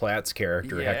Oliver Platt's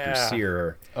character, Hector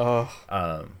Sear. Oh,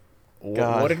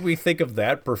 what did we think of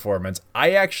that performance?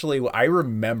 I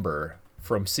remember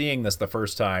from seeing this the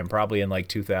first time, probably in like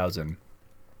 2000,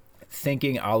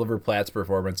 thinking Oliver Platt's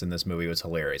performance in this movie was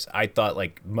hilarious. I thought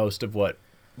like most of what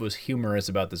was humorous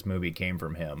about this movie came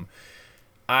from him.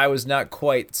 I was not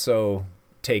quite so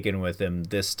taken with him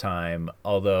this time,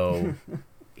 although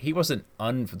he wasn't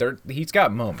he's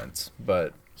got moments,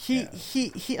 but I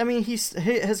mean,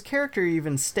 his character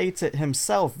even states it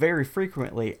himself very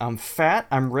frequently. I'm fat,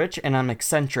 I'm rich, and I'm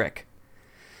eccentric.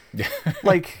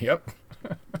 Like,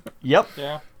 Yep.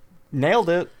 Yeah. Nailed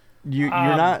it. You're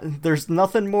not. There's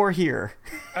nothing more here.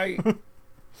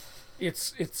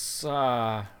 It's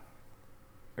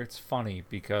funny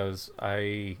because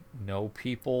I know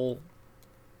people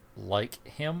like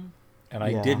him, and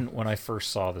I didn't when I first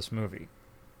saw this movie.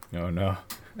 No.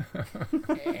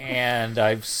 And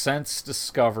I've since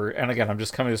discovered, and again, I'm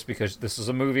just coming to this because this is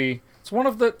a movie. It's one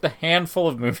of the handful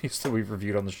of movies that we've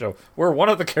reviewed on the show where one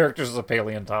of the characters is a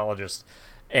paleontologist.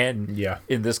 And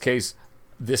in this case,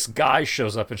 this guy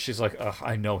shows up and she's like,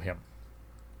 I know him.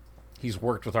 He's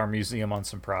worked with our museum on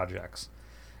some projects.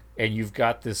 And you've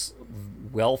got this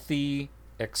wealthy,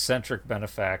 eccentric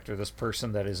benefactor, this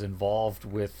person that is involved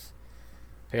with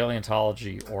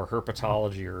paleontology or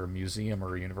herpetology or a museum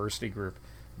or a university group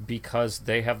because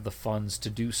they have the funds to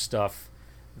do stuff.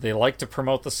 They like to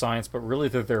promote the science, but really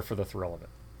they're there for the thrill of it.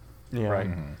 Yeah. Right?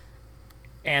 Mm-hmm.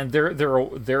 And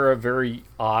they're a very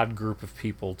odd group of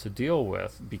people to deal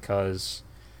with because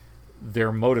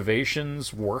their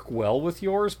motivations work well with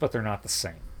yours, but they're not the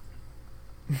same.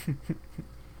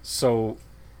 So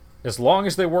as long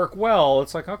as they work well,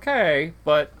 it's like, okay,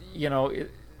 but,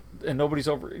 and nobody's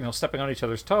over, stepping on each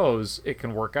other's toes, it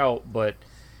can work out, but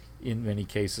in many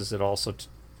cases it also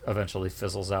eventually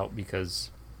fizzles out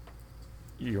because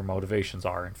your motivations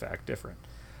are, in fact, different.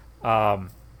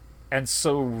 And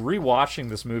so rewatching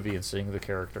this movie and seeing the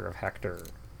character of Hector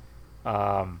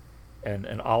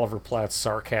and Oliver Platt's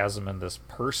sarcasm in this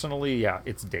personally,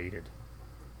 it's dated.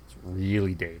 It's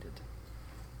really dated.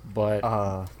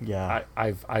 But yeah,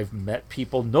 I've met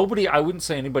people. I wouldn't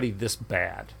say anybody this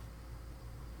bad.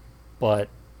 But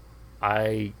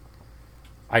I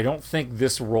don't think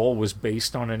this role was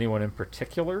based on anyone in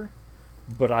particular.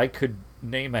 But I could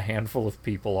name a handful of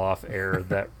people off air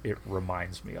that it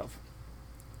reminds me of.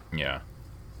 Yeah.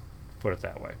 Put it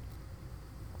that way.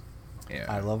 Yeah.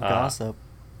 I love gossip.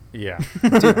 Yeah.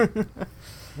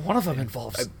 One of them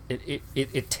involves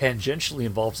it tangentially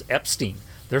involves Epstein.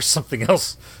 There's something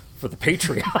else for the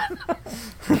Patreon.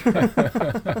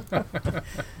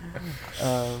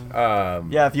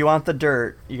 Yeah, if you want the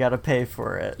dirt, you got to pay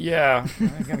for it. Yeah,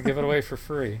 I'm gonna give it away for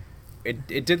free.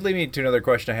 It did lead me to another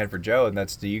question I had for Joe, and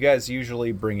that's: do you guys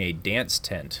usually bring a dance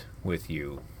tent with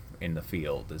you in the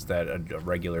field? Is that a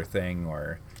regular thing,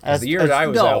 or the year that I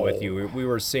was out with you, we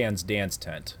were sans dance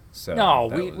tent. So no,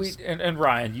 we and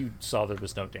Ryan, you saw there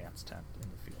was no dance tent in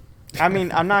the field. I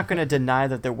mean, I'm not going to deny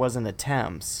that there wasn't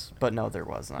attempts, but no, there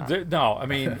was not. No, I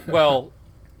mean, well.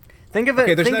 Think of it.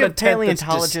 Okay, think of paleontologists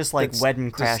paleontologists like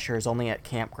wedding crashers, only at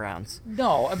campgrounds.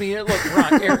 No, I mean, look,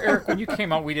 Ron, Eric, when you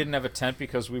came out, we didn't have a tent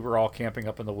because we were all camping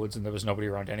up in the woods and there was nobody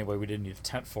around anyway. We didn't need a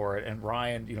tent for it. And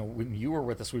Ryan, when you were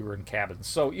with us, we were in cabins.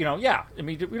 So, yeah, I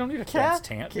mean, we don't need a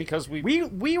tent because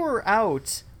we were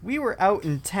out. We were out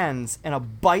in tens, and a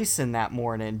bison that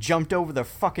morning jumped over the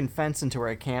fucking fence into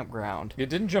our campground. It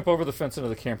didn't jump over the fence into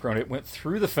the campground. It went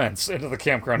through the fence into the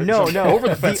campground. No, over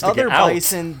the fence the to other get out.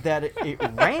 bison that it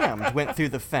rammed went through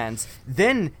the fence.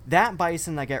 Then that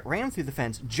bison that got rammed through the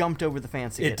fence jumped over the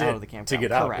fence to get out of the campground. To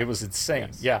get out. Correct. It was insane.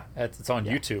 Yes. Yeah, it's on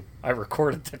YouTube. I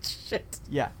recorded that shit.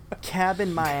 Yeah,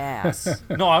 cabin my ass.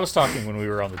 No, I was talking when we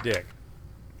were on the dig.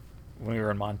 When we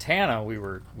were in Montana, we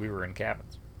were in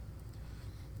cabins.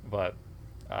 But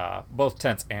both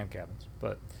tents and cabins.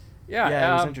 But yeah,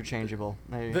 it was interchangeable.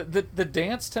 The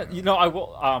dance tent. I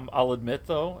will. I'll admit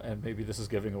though, and maybe this is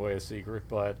giving away a secret,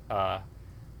 but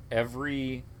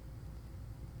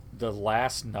the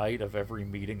last night of every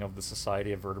meeting of the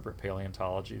Society of Vertebrate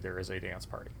Paleontology, there is a dance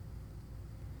party.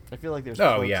 I feel like there's.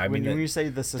 Oh yeah, I mean, when you say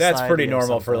the society, that's pretty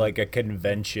normal for like a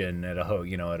convention at a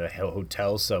at a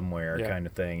hotel somewhere kind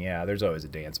of thing. Yeah, there's always a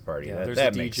dance party. Yeah, there's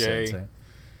that a makes DJ, sense.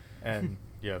 and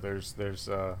yeah, there was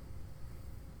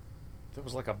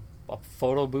like a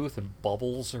photo booth and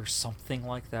bubbles or something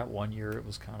like that one year. It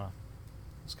was kind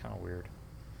of weird.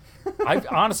 I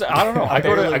honestly, I don't know. I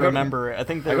remember. I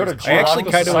think I go to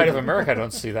Geological Society of America. I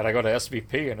don't see that. I go to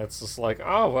SVP, and it's just like,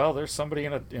 oh well, there's somebody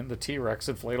in the T-Rex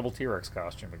inflatable T-Rex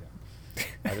costume again.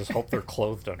 I just hope they're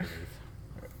clothed underneath.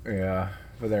 Yeah,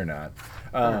 but they're not.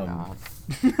 They're not.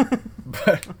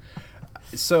 But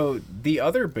so the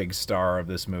other big star of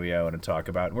this movie I want to talk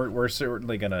about, we're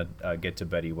certainly gonna get to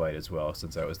Betty White as well,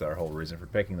 since that was our whole reason for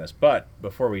picking this. But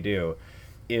before we do,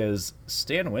 is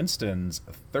Stan Winston's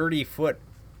 30-foot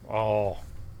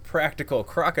practical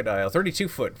crocodile,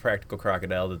 32-foot practical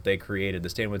crocodile that they created, the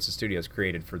Stan Winston Studios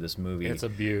created for this movie. It's a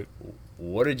beaut.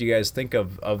 What did you guys think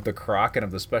of the croc and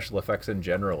of the special effects in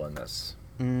general in this?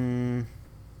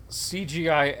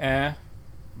 CGI,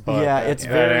 but yeah, it's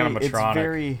animatronic. It's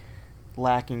very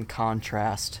lacking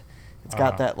contrast. It's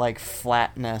got that like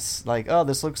flatness, like, oh,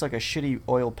 this looks like a shitty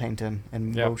oil painting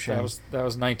in motion. That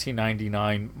was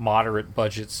 1999 moderate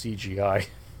budget CGI.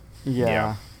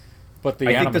 Yeah. But the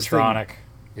animatronic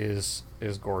is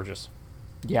gorgeous.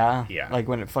 Yeah. Yeah. Like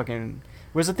when it fucking...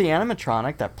 Was it the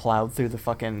animatronic that plowed through the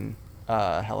fucking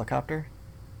helicopter?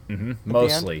 Mm-hmm.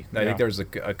 Mostly. I think there was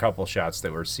a couple shots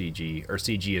that were CG, or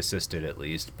CG assisted at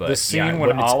least. But the scene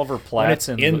when Oliver Platt's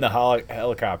in the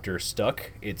helicopter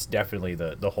stuck, it's definitely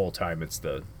the whole time it's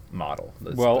the model.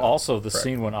 Also the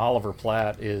scene when Oliver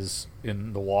Platt is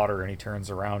in the water and he turns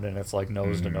around and it's like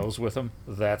nose to nose with him,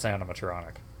 that's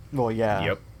animatronic. Well, yeah.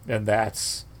 Yep. And that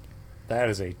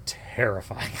is a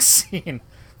terrifying scene.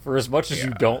 For as much as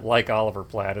you don't like Oliver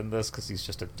Platt in this because he's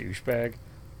just a douchebag,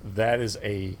 that is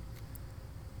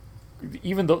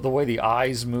even the way the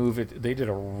eyes move, they did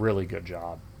a really good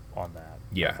job on that.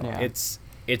 Yeah.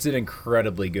 It's an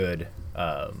incredibly good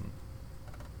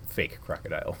fake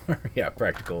crocodile.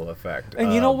 Practical effect.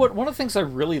 And you know what? One of the things I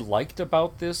really liked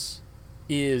about this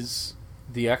is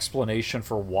the explanation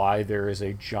for why there is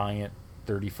a giant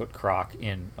 30-foot croc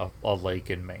in a lake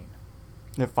in Maine.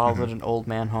 It followed an old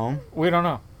man home? We don't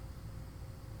know.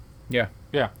 Yeah.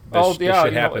 Yeah. This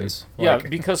shit happens.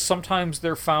 Because sometimes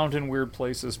they're found in weird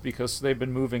places because they've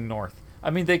been moving north.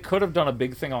 I mean, they could have done a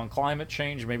big thing on climate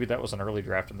change. Maybe that was an early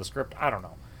draft in the script. I don't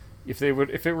know. If it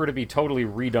were to be totally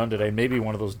redone today, maybe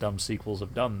one of those dumb sequels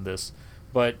have done this.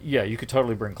 But yeah, you could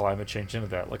totally bring climate change into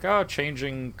that, like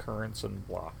changing currents and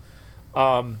blah.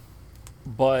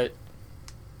 But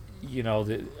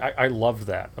I loved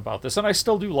that about this, and I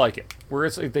still do like it. Where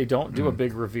they don't do a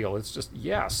big reveal. It's just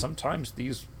sometimes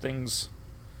these things.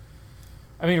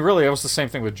 I mean, really, it was the same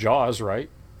thing with Jaws, right?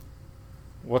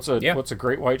 What's a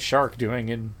great white shark doing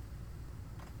in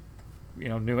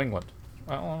New England?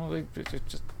 Well,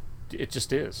 it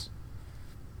just is.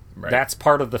 Right. That's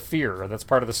part of the fear. That's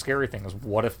part of the scary thing. Is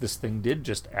what if this thing did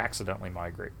just accidentally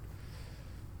migrate?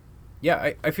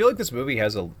 Yeah, I feel like this movie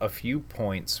has a few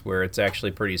points where it's actually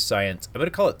pretty I'm going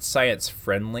to call it science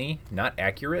friendly, not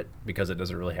accurate, because it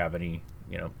doesn't really have any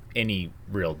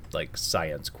real like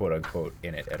science quote unquote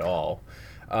in it at all.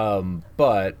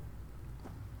 But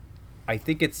I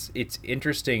think it's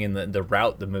interesting in the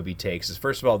route the movie takes. Is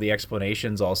first of all, the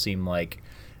explanations all seem like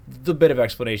the bit of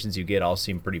explanations you get all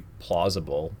seem pretty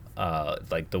plausible.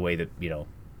 Like the way that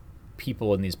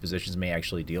people in these positions may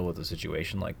actually deal with a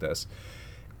situation like this.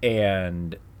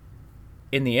 And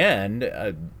in the end,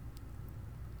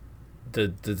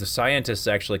 the scientists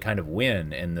actually kind of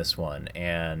win in this one,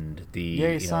 and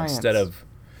instead of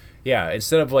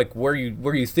like where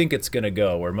you think it's gonna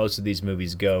go, where most of these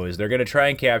movies go, is they're gonna try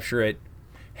and capture it.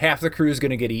 Half the crew's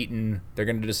gonna get eaten. They're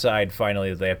gonna decide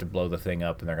finally that they have to blow the thing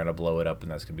up, and they're gonna blow it up,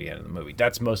 and that's gonna be the end of the movie.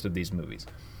 That's most of these movies.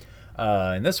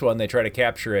 In this one, they try to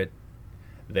capture it.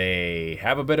 They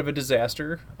have a bit of a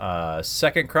disaster.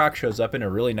 Second Croc shows up in a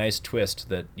really nice twist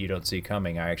that you don't see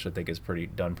coming. I actually think is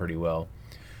done pretty well.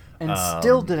 And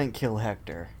still didn't kill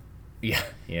Hector.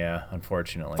 Yeah,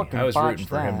 unfortunately. Fucking I was rooting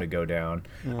for that. him to go down.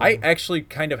 Yeah. I actually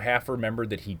kind of half remembered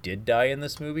that he did die in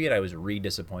this movie, and I was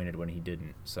disappointed when he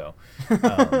didn't. So,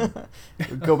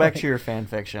 go back to your fan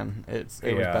fiction. It was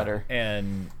better.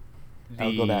 And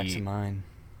I'll go back to mine.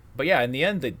 But yeah, in the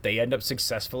end, they end up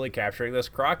successfully capturing this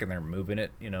croc, and they're moving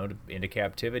it, into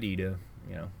captivity to.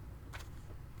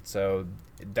 So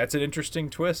that's an interesting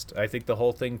twist. I think the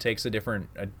whole thing takes a different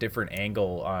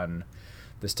angle on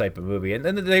this type of movie, and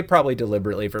then they probably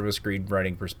deliberately, from a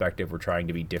screenwriting perspective, were trying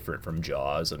to be different from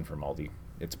Jaws and from all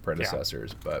its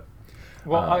predecessors. But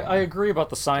I agree about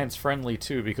the science friendly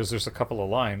too, because there's a couple of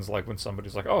lines like when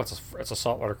somebody's like, "Oh, it's a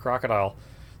saltwater crocodile.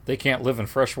 They can't live in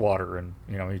fresh water," and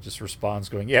he just responds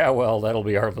going, "Yeah, well, that'll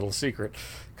be our little secret,"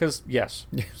 because yes,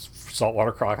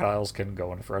 saltwater crocodiles can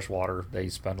go into fresh water. They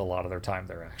spend a lot of their time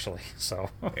there, actually.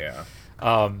 So yeah,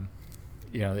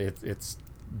 it's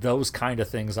those kind of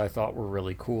things I thought were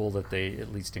really cool that they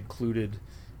at least included.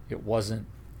 It wasn't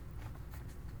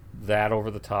that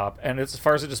over the top, and as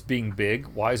far as it just being big,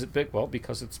 why is it big? Well,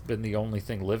 because it's been the only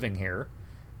thing living here,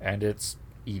 and it's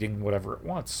eating whatever it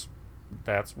wants.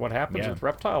 That's what happens with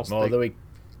reptiles. Well, although we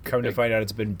come to find out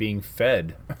it's been being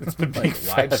fed. It's been being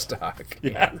fed. Livestock.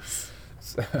 Yes.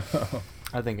 So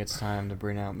I think it's time to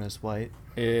bring out Miss White.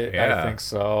 I think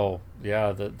so.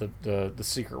 Yeah, the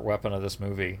secret weapon of this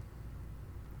movie.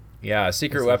 Yeah, a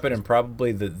secret weapon, and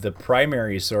probably the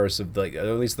primary source of at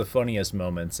least the funniest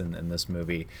moments in this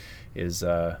movie is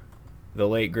the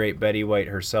late great Betty White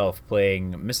herself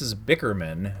playing Mrs.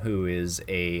 Bickerman, who is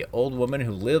a old woman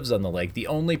who lives on the lake, the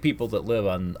only people that live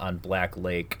on Black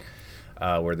Lake,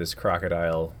 where this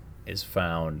crocodile is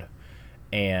found,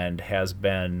 and has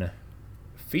been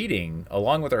feeding,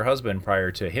 along with her husband prior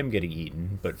to him getting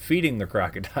eaten, but feeding the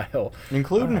crocodile.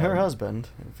 Including her husband.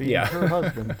 Feeding her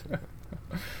husband.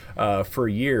 For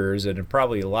years, and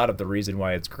probably a lot of the reason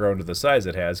why it's grown to the size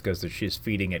it has, because she's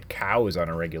feeding it cows on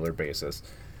a regular basis.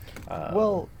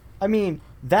 Well, I mean,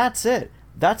 that's it.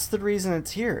 That's the reason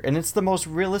it's here. And it's the most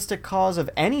realistic cause of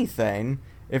anything.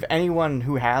 If anyone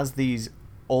who has these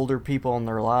older people in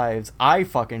their lives, I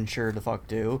fucking sure the fuck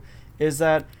do, is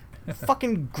that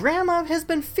fucking grandma has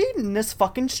been feeding this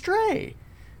fucking stray.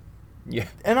 Yeah.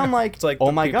 And I'm like, it's like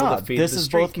oh my god, this is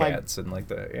both my... cats and like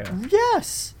that, yeah.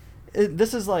 Yes!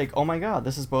 This is like, oh my god,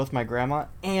 this is both my grandma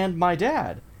and my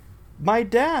dad. My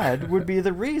dad would be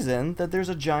the reason that there's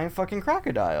a giant fucking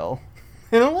crocodile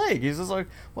in a lake. He's just like,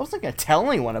 well, I wasn't gonna tell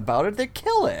anyone about it. They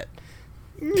kill it.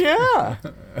 Yeah.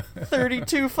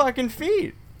 32 fucking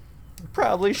feet.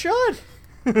 Probably should.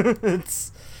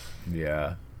 It's...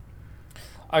 Yeah.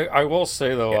 I will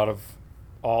say, though, out of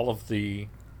all of the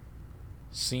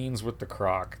scenes with the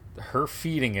croc, her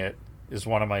feeding it is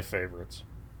one of my favorites.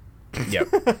 Yep.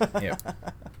 Yep.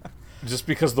 Just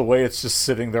because the way it's just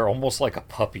sitting there, almost like a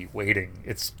puppy waiting.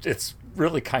 It's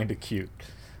really kind of cute.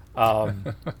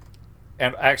 And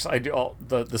actually, I do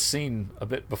the scene a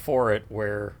bit before it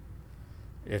where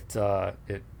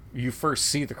you first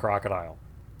see the crocodile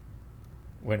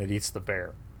when it eats the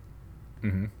bear.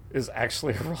 Mm-hmm. Is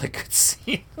actually a really good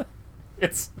scene.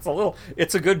 It's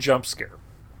a good jump scare.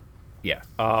 Yeah.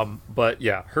 But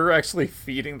yeah, her actually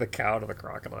feeding the cow to the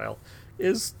crocodile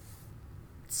is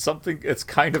it's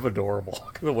kind of adorable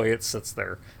the way it sits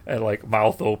there and like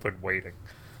mouth open waiting.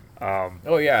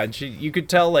 Oh yeah, and you could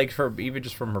tell like even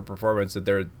just from her performance that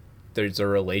there's a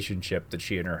relationship that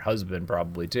she and her husband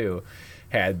probably too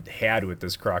had with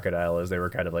this crocodile as they were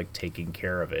kind of like taking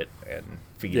care of it and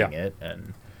feeding it,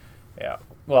 and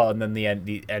well, and then the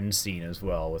end scene as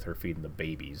well with her feeding the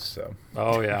babies. So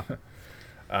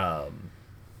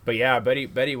but yeah,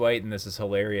 Betty White in this is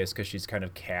hilarious because she's kind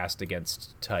of cast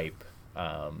against type.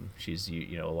 She's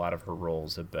you know, a lot of her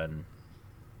roles have been,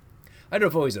 I don't know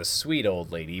if always a sweet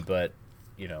old lady, but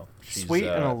you know, she's sweet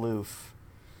and aloof.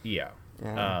 Yeah.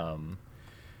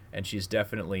 And she's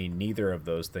definitely neither of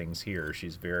those things here.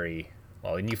 She's very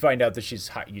well, and you find out that she's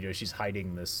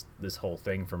hiding this whole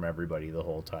thing from everybody the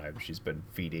whole time. She's been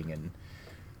feeding and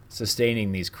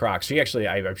sustaining these crocs. She actually,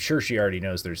 I'm sure she already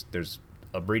knows there's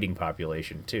a breeding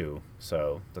population too,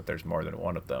 so that there's more than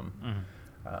one of them.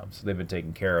 So they've been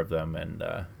taking care of them, and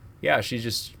she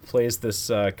just plays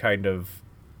this kind of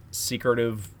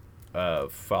secretive,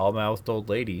 foul-mouthed old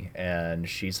lady, and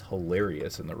she's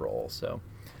hilarious in the role. So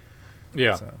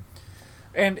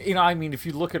and you know, I mean, if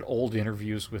you look at old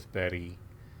interviews with Betty,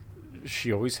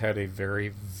 she always had a very,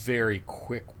 very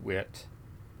quick wit.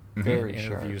 Very in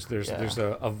interviews. sharp. There's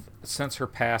a since her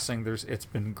passing, it's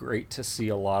been great to see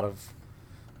a lot of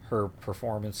her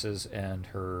performances and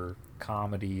her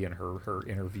comedy and her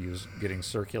interviews getting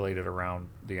circulated around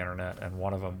the internet, and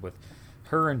one of them with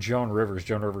her and Joan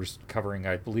Rivers covering,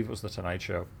 I believe it was The Tonight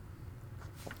Show,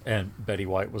 and Betty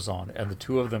White was on, and the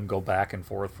two of them go back and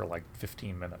forth for like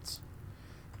 15 minutes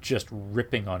just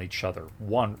ripping on each other,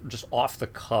 one just off the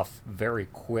cuff, very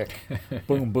quick,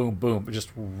 boom boom boom, just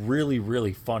really,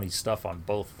 really funny stuff on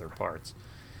both of their parts.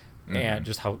 And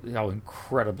just how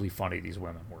incredibly funny these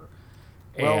women were.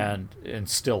 And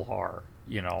still are,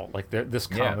 you know, like this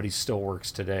comedy still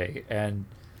works today. And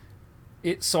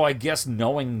so I guess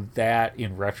knowing that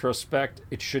in retrospect,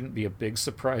 it shouldn't be a big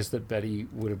surprise that Betty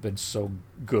would have been so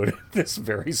good at this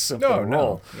very simple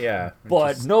role. Yeah.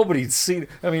 But nobody'd seen,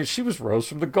 I mean, she was Rose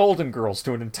from the Golden Girls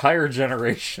to an entire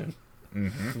generation.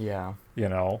 Yeah. You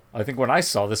know, I think when I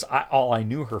saw this, all I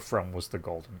knew her from was the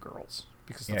Golden Girls.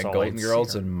 Because that's all Golden I'd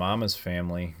Girls seen her. And Mama's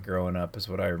Family growing up is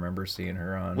what I remember seeing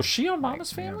her on. Was she on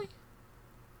Mama's Family?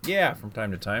 Yeah, from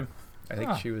time to time. I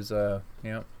think she was, I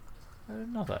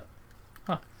didn't know that.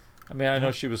 Huh. I mean, I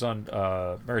know she was on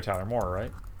Mary Tyler Moore,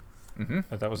 right?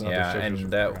 Mm-hmm. That was another show.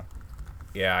 And that,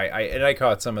 I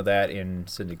caught some of that in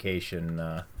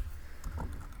syndication,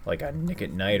 like on Nick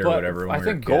at Night or whatever. When I we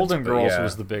think were kids, Golden Girls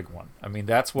was the big one. I mean,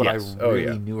 that's what I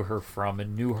really knew her from,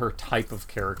 and knew her type of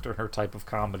character, her type of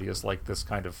comedy is like this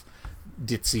kind of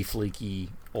ditzy, fleeky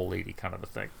old lady kind of a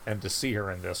thing. And to see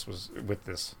her in this was with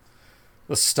this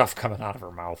stuff coming out of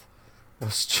her mouth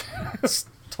was just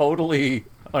totally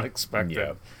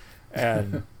unexpected.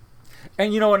 And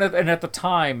you know, and at the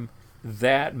time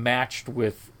that matched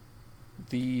with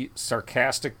the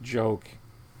sarcastic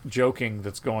joking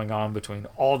that's going on between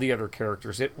all the other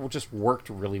characters. It just worked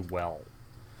really well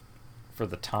for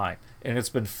the time. And it's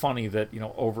been funny that, you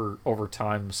know, over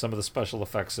time some of the special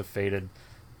effects have faded.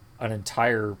 An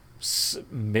entire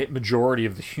majority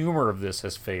of the humor of this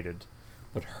has faded,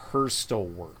 but hers still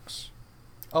works.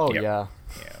 Oh yeah.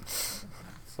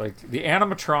 It's like the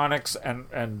animatronics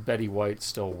and Betty White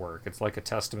still work. It's like a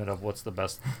testament of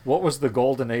what was the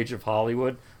golden age of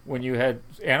Hollywood when you had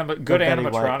good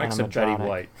animatronics and Betty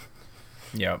White.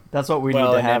 Yeah, that's what we need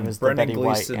to have is Brendan the Betty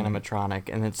Gleeson. White animatronic,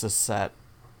 and it's a set.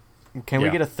 Can we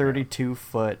get a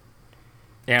 32-foot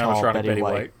animatronic Betty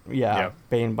White? Yeah,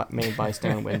 made by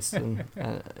Stan Winston.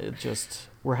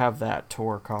 We'll have that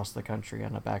tour across the country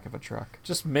on the back of a truck.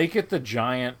 Just make it the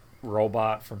giant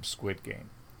robot from Squid Game.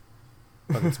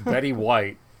 But it's Betty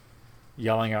White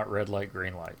yelling out red light,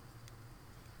 green light.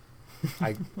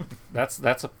 That's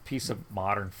a piece of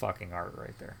modern fucking art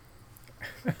right there.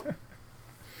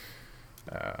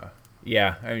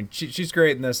 I mean, she's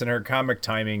great in this, and her comic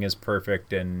timing is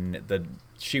perfect, and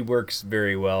she works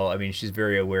very well. I mean, she's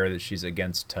very aware that she's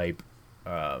against type.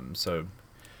 So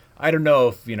I don't know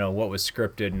if, you know, what was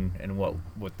scripted and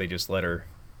what they just let her,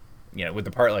 you know, with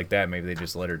a part like that, maybe they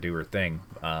just let her do her thing.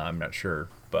 I'm not sure,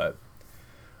 but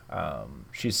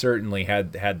she certainly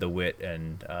had the wit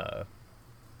and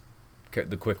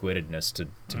the quick-wittedness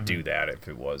to do that if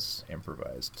it was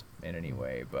improvised in any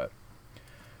way. But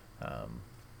I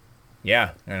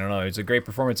don't know. It's a great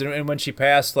performance, and when she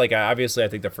passed, like, obviously I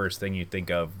think the first thing you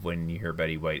think of when you hear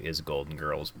Betty White is Golden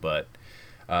Girls, but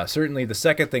certainly the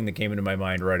second thing that came into my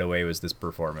mind right away was this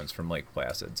performance from Lake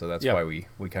Placid. So that's why we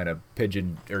kind of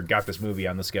got this movie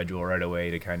on the schedule right away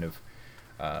to kind of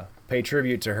pay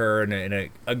tribute to her in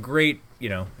a great,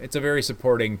 it's a very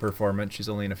supporting performance. She's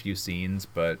only in a few scenes,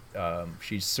 but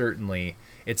she's certainly,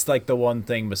 it's like the one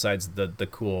thing besides the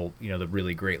cool, the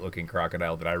really great looking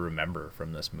crocodile that I remember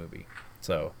from this movie.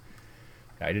 So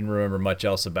I didn't remember much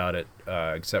else about it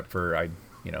except for I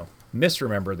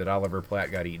misremembered that Oliver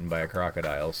Platt got eaten by a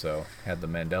crocodile, so had the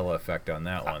Mandela effect on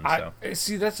that one. So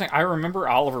see, that's the thing. I remember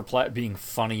Oliver Platt being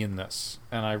funny in this,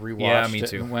 and I rewatched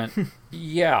it and went,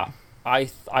 yeah,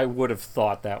 I would have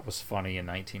thought that was funny in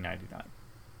 1999.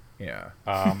 Yeah.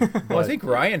 Well, I think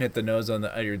Ryan hit the nail on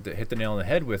the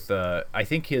head with I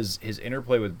think his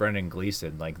interplay with Brendan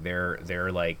Gleeson, like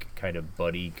their like kind of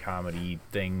buddy comedy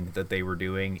thing that they were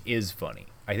doing is funny.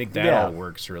 I think that all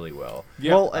works really well.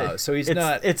 Yeah. Well, so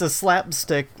it's a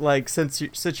slapstick like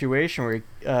situation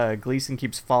where Gleason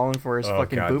keeps falling for his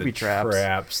fucking booby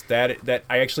traps. That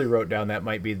I actually wrote down that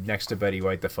might be next to Betty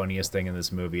White the funniest thing in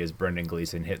this movie is Brendan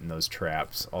Gleeson hitting those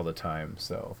traps all the time.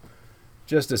 So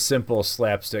just a simple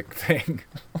slapstick thing.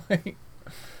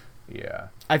 Yeah.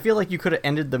 I feel like you could have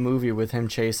ended the movie with him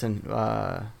chasing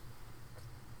him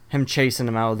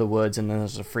out of the woods, and then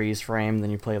there's a freeze frame.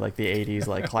 Then you play like the '80s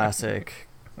like classic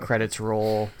credits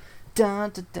roll.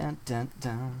 Dun, dun, dun, dun,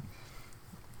 dun.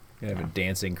 You have a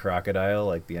dancing crocodile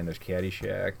like the end of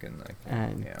Caddyshack,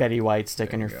 and Betty White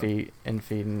sticking her feet and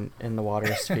feeding in the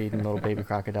water, feeding little baby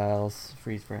crocodiles.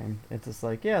 Freeze frame. It's just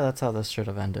like, yeah, that's how this should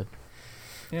have ended.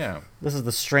 Yeah. This is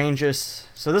the strangest.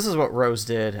 So this is what Rose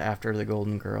did after the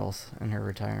Golden Girls in her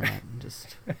retirement.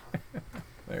 Just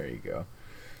there you go.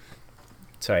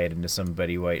 Tie it into some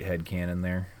Betty White headcanon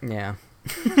there. Yeah.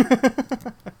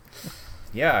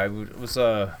 Yeah, it was.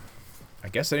 I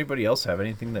guess anybody else have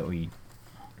anything that we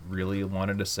really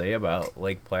wanted to say about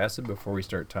Lake Placid before we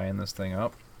start tying this thing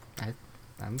up?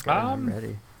 I'm good. I'm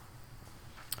ready.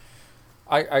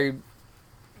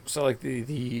 So like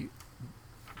the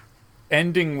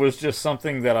ending was just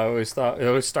something that I always thought, it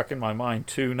always stuck in my mind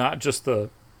too. Not just a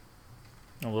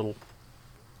little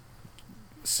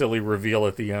silly reveal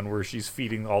at the end where she's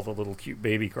feeding all the little cute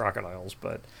baby crocodiles,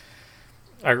 but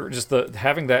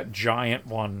having that giant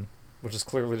one, which is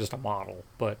clearly just a model,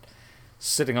 but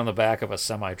sitting on the back of a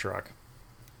semi truck,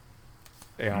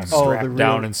 strapped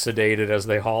down and sedated as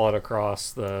they haul it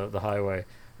across the highway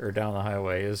or down the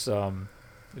highway is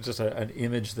just an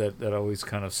image that always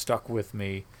kind of stuck with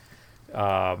me.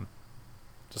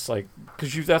 Just like,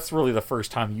 because that's really the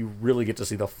first time you really get to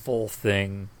see the full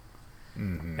thing.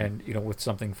 Mm-hmm. And with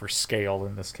something for scale,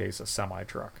 in this case a semi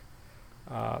truck.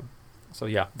 So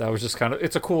yeah, that was just kind of,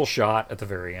 it's a cool shot at the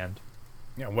very end.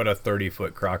 Yeah, what a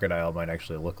 30-foot crocodile might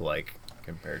actually look like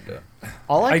compared to.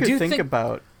 All I could think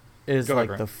about is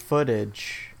like the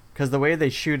footage, because the way they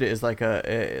shoot it is like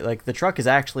like the truck is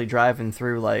actually driving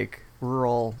through like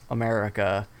rural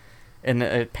America, and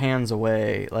it pans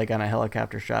away like on a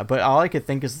helicopter shot. But all I could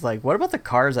think is like, what about the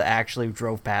cars that actually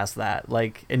drove past that,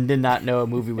 like, and did not know a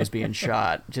movie was being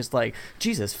shot? Just like,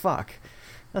 Jesus fuck,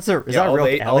 is that a real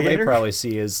alligator? All they probably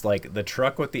see is like the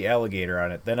truck with the alligator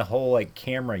on it, then a whole like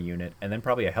camera unit, and then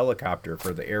probably a helicopter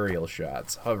for the aerial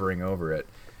shots hovering over it.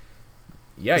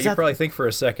 Yeah, you probably think for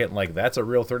a second like that's a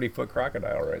real 30-foot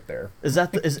crocodile right there. Is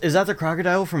that the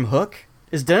crocodile from Hook?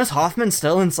 Is Dennis Hoffman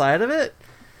still inside of it?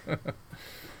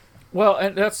 Well,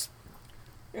 and that's,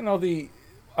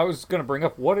 I was going to bring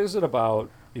up, what is it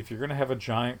about, if you're going to have a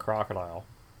giant crocodile,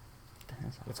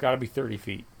 it's got to be 30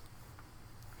 feet.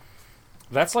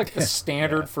 That's like the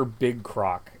standard for big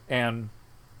croc. And,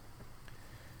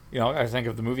 I think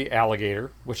of the movie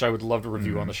Alligator, which I would love to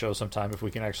review on the show sometime if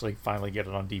we can actually finally get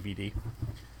it on DVD.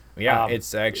 Yeah,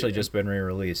 it's actually just been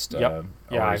re-released. Yep.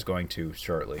 I was going to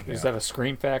shortly. Is that a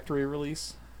Scream Factory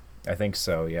release? I think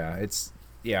so, yeah.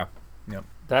 Yep.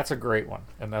 That's a great one,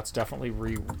 and that's definitely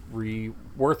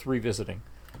worth revisiting.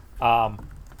 But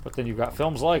then you've got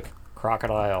films like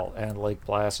Crocodile and Lake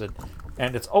Placid,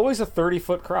 and it's always a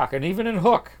 30-foot croc. And even in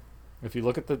Hook, if you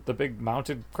look at the big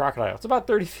mounted crocodile, it's about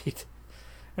 30 feet.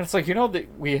 And it's like,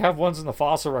 we have ones in the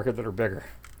fossil record that are bigger.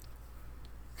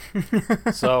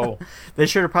 So they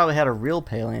should have probably had a real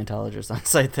paleontologist on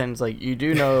site then. It's like, you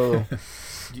do know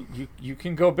you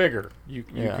can go bigger. You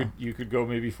could go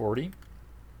maybe 40.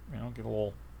 Get a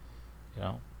little,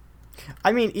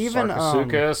 I mean, even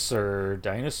Sarcosuchus or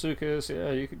Deinosuchus,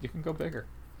 yeah, you can go bigger.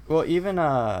 Well, even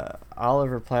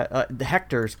Oliver Platt, the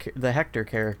Hector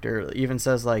character, even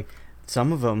says like,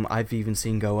 some of them I've even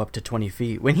seen go up to 20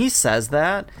 feet. When he says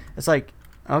that, it's like,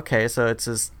 okay, so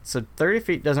 30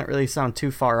 feet doesn't really sound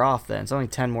too far off. Then it's only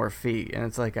 10 more feet, and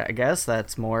it's like, I guess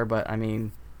that's more. But I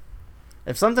mean,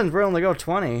 if something's willing to go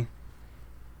 20,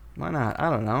 why not? I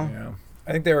don't know. Yeah,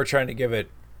 I think they were trying to give it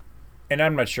and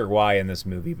I'm not sure why in this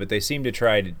movie, but they seem to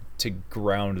try to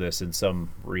ground this in some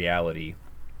reality.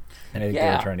 And I think they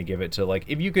were trying to give it to, like,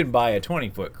 if you can buy a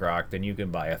 20-foot croc, then you can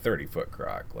buy a 30-foot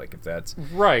croc. Like, if that's...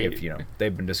 Right. If,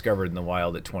 they've been discovered in the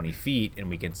wild at 20 feet, and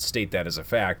we can state that as a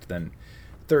fact, then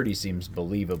 30 seems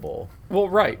believable. Well,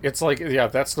 right. It's like,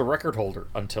 that's the record holder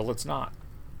until it's not.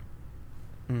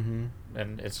 Mm-hmm.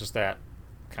 And it's just that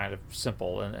kind of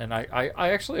simple. And I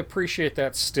actually appreciate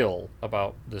that still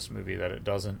about this movie, that it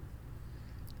doesn't...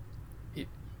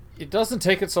 It doesn't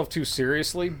take itself too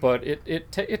seriously, but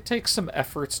it takes some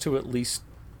efforts to at least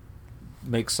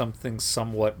make something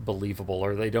somewhat believable,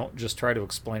 or they don't just try to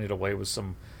explain it away with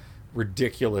some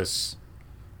ridiculous,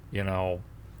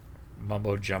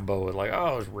 mumbo jumbo, like,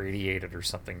 oh, it was radiated or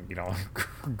something,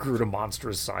 grew to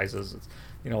monstrous sizes, it's,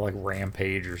 like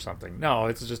Rampage or something. No,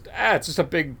 it's just a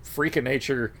big freak of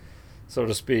nature, so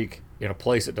to speak, in a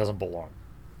place it doesn't belong.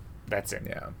 That's it.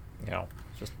 Yeah.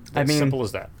 Just as simple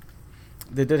as that.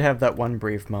 They did have that one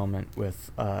brief moment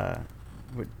with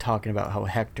talking about how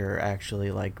Hector actually,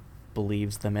 like,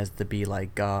 believes them as to be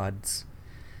like gods.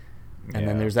 And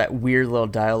then there's that weird little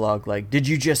dialogue like, did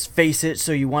you just face it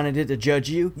so you wanted it to judge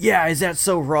you? Yeah, is that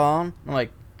so wrong? I'm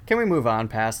like, can we move on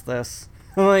past this?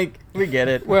 Like, we get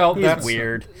it. Well, He's that's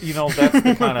weird. That's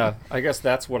the kind of... I guess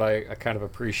that's what I kind of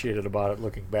appreciated about it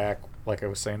looking back. Like I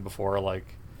was saying before, like,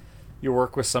 you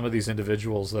work with some of these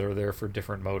individuals that are there for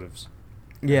different motives.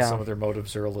 Yeah. And some of their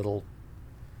motives are a little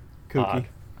kooky. odd.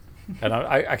 And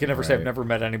I can never say I've never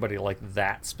met anybody like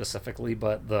that specifically,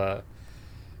 but there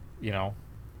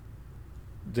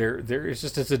is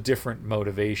just, it's a different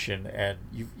motivation, and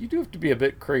you do have to be a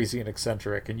bit crazy and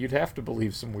eccentric, and you'd have to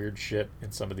believe some weird shit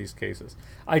in some of these cases.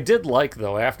 I did like,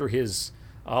 though, after his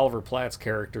Oliver Platt's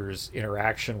character's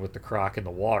interaction with the croc in the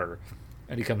water,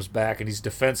 and he comes back and he's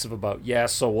defensive about,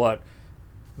 so what?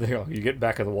 You get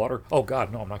back in the water? Oh,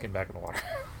 God, no, I'm not getting back in the water.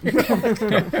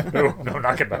 no,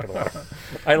 not getting back in the water.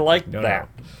 I like that.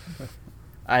 No.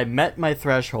 I met my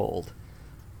threshold.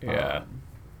 Yeah.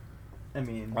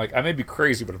 Like, I may be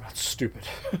crazy, but I'm not stupid.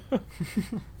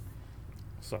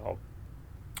 So,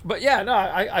 but yeah, no,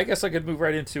 I guess I could move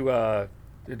right into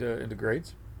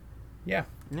grades. Yeah,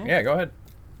 go ahead.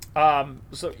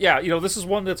 So yeah, this is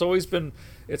one that's always been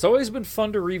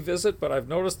fun to revisit, but I've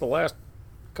noticed the last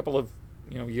couple of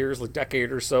years, like decade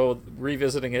or so,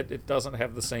 revisiting it doesn't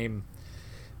have the same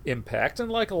impact. And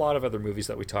like a lot of other movies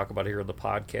that we talk about here in the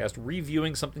podcast,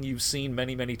 reviewing something you've seen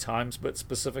many, many times, but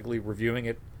specifically reviewing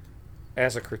it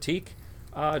as a critique,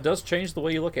 does change the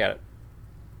way you look at it.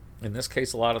 In this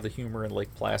case, a lot of the humor in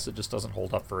Lake Placid just doesn't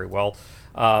hold up very well.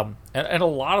 And a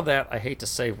lot of that, I hate to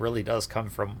say, really does come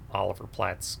from Oliver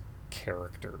Platt's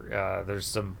character. There's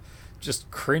some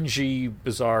just cringy,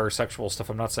 bizarre sexual stuff.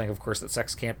 I'm not saying, of course, that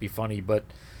sex can't be funny, but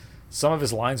some of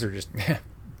his lines are just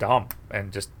dumb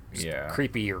and just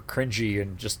creepy or cringy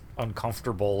and just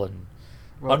uncomfortable and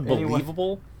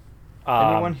unbelievable.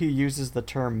 Anyone who uses the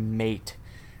term mate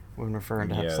when referring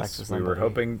to have sex with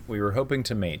somebody. We were hoping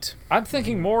to mate. I'm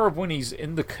thinking more of when he's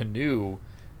in the canoe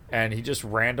and he just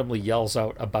randomly yells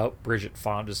out about Bridget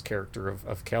Fonda's character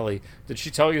of Kelly. Did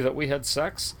she tell you that we had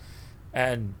sex?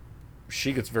 And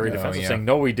she gets very defensive, saying,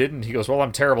 no, we didn't. He goes, well,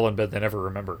 I'm terrible in bed. They never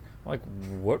remember. I'm like,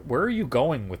 what? Where are you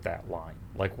going with that line?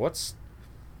 Like,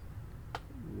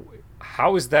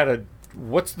 how is that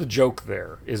what's the joke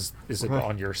there? Is it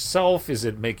on yourself? Is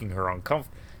it making her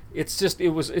uncomfortable? It's just,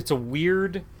 it's a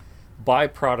weird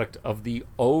byproduct of the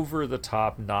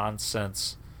over-the-top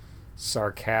nonsense,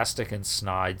 sarcastic and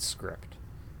snide script.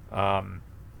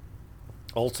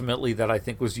 Ultimately, that I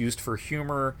think was used for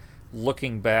humor,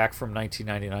 looking back from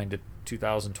 1999 to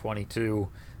 2022.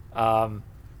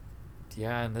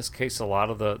 In this case, a lot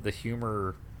of the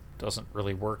humor doesn't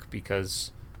really work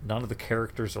because none of the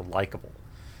characters are likable.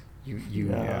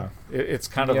 It's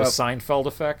kind of a Seinfeld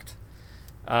effect.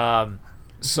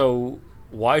 So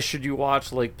why should you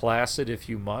watch Lake Placid if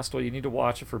you must? Well, you need to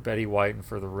watch it for Betty White and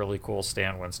for the really cool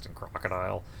Stan Winston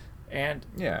crocodile. And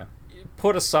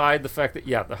put aside the fact that,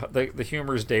 the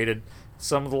humor is dated.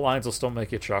 Some of the lines will still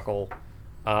make you chuckle.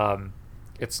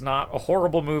 It's not a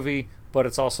horrible movie, but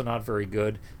it's also not very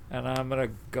good. And I'm going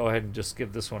to go ahead and just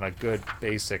give this one a good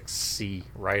basic C,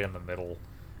 right in the middle.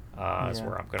 Is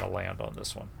where I'm going to land on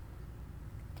this one.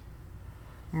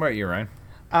 What about you, Ryan?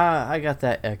 I got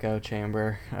that echo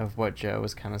chamber of what Joe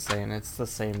was kind of saying. It's the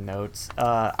same notes.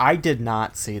 I did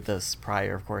not see this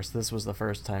prior, of course. This was the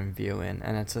first time viewing,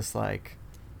 and it's just like,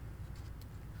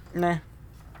 nah.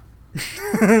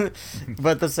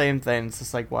 But the same thing. It's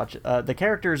just like, watch. The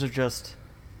characters are just,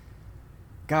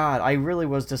 God, I really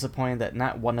was disappointed that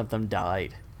not one of them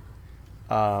died.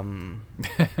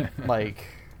 Like,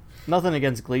 Nothing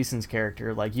against Gleason's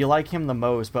character. Like, you like him the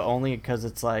most, but only because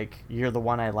it's like you're the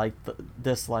one I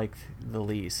dislike the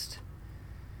least,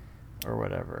 or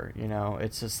whatever. You know,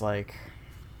 it's just like,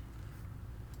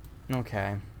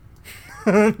 okay.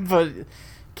 But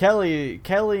Kelly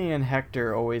and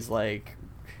Hector always like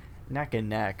neck and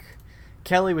neck.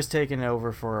 Kelly was taking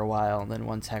over for a while, and then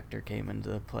once Hector came into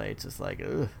the play, it's just like,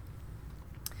 ugh.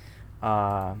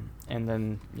 And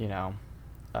then, you know,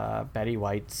 Betty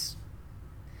White's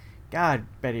a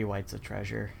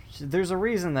treasure. There's a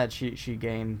reason that she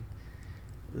gained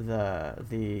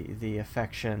the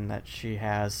affection that she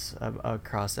has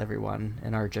across everyone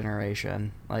in our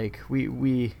generation. Like,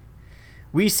 we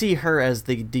see her as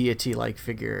the deity-like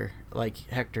figure, like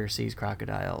Hector sees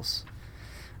crocodiles.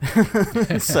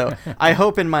 So I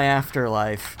hope in my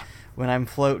afterlife, when I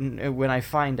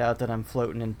find out that I'm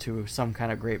floating into some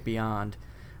kind of great beyond,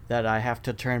 that I have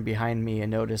to turn behind me and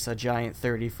notice a giant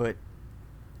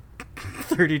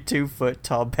 32-foot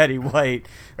tall Betty White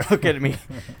look at me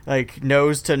like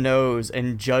nose to nose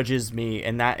and judges me,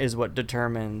 and that is what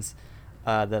determines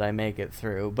that I make it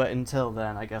through. But until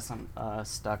then, I guess I'm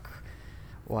stuck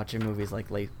watching movies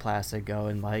like Lake Placid,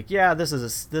 going like, yeah, this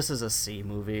is a C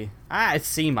movie. It's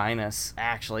C minus,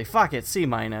 actually. Fuck it, C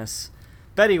minus.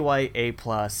 Betty White, A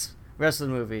plus. Rest of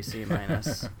the movie, C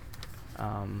minus.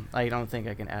 I don't think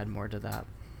I can add more to that.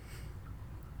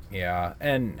 Yeah,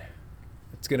 and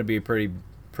it's gonna be pretty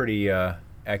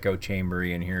echo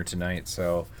chambery in here tonight.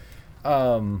 So,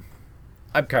 I'm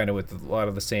kind of with a lot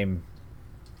of the same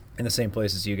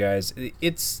place as you guys.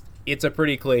 It's a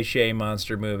pretty cliche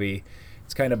monster movie.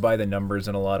 It's kind of by the numbers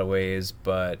in a lot of ways,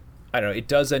 but I don't know, it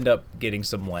does end up getting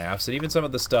some laughs, and even some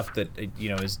of the stuff that, you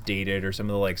know, is dated, or some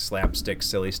of the like slapstick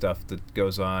silly stuff that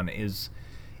goes on is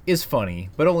funny,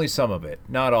 but only some of it,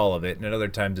 not all of it, and at other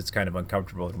times it's kind of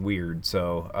uncomfortable and weird.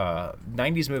 So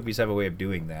 90s movies have a way of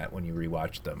doing that when you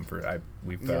rewatch them.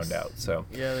 We found out. So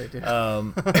yeah, they do.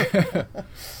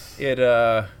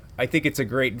 I think it's a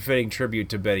great and fitting tribute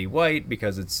to Betty White,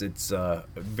 because it's a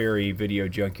very Video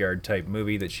Junkyard type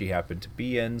movie that she happened to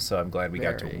be in. So I'm glad we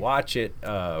got to watch it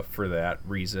for that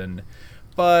reason.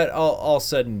 But all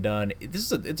said and done,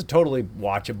 it's a totally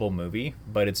watchable movie,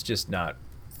 but it's just not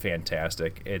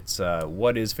fantastic. It's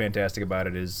what is fantastic about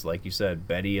it is, like you said,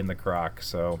 Betty and the Croc.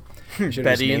 So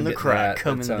Betty and the Croc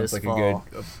coming this fall.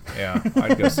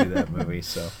 I'd go see that movie.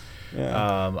 So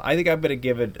yeah. I think I'm gonna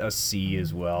give it a C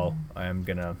as well. I'm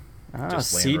gonna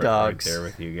just land right there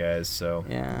with you guys. So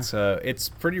yeah, it's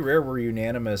pretty rare we're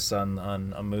unanimous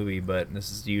on a movie, but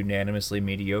this is unanimously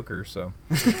mediocre. So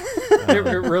it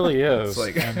really is.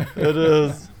 Like, it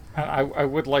is. I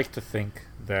would like to think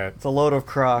that it's a load of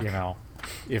crock. You know,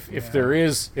 if there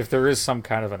is some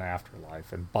kind of an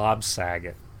afterlife, and Bob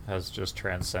Saget has just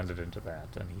transcended into that,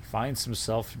 and he finds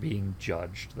himself being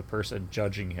judged, the person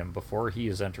judging him before he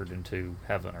has entered into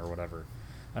heaven or whatever,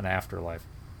 an afterlife.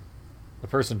 The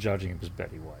person judging him is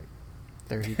Betty White.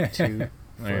 32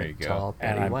 there you go. Tall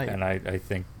Betty White. And I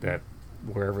think that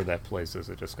wherever that place is,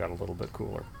 it just got a little bit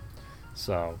cooler.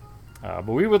 So, but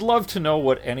we would love to know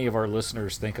what any of our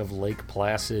listeners think of Lake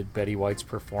Placid, Betty White's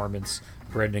performance,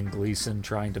 Brendan Gleeson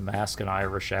trying to mask an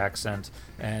Irish accent,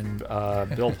 and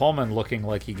Bill Pullman looking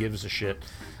like he gives a shit.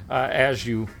 As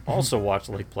you also watch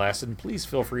Lake Placid, and please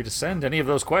feel free to send any of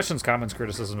those questions, comments,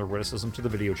 criticism, or witticism to the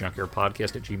Video Junkyard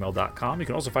Podcast at gmail.com. You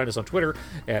can also find us on Twitter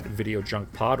at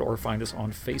VideoJunkPod, or find us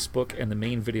on Facebook and the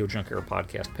main Video Junkyard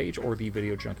Podcast page, or the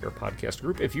Video Junkyard Podcast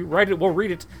group. If you write it, we'll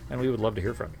read it, and we would love to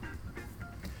hear from you.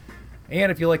 And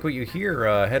if you like what you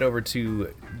hear, head over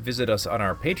to visit us on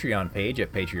our Patreon page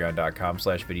at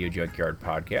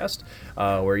patreon.com/VideoJunkyardPodcast,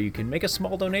 where you can make a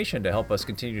small donation to help us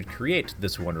continue to create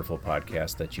this wonderful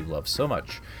podcast that you love so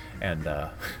much. And, yeah,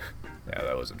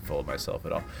 that wasn't full of myself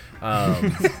at all.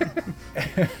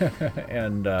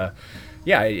 And,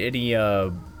 yeah, any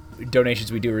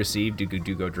donations we do receive do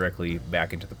go directly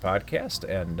back into the podcast,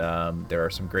 and there are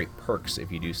some great perks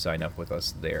if you do sign up with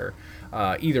us there.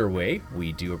 Either way,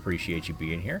 we do appreciate you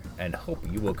being here, and hope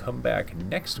you will come back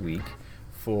next week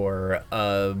for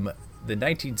the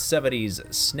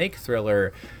 1970s snake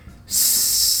thriller.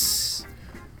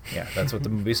 Yeah, that's what the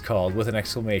movie's called, with an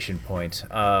exclamation point.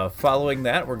 Following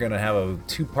that, we're going to have a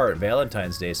 2-part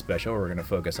Valentine's Day special. We're going to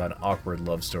focus on awkward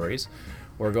love stories.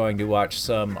 We're going to watch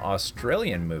some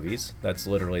Australian movies. That's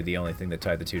literally the only thing that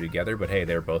tied the two together, but hey,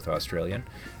 they're both Australian,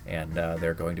 and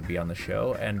they're going to be on the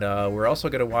show. And we're also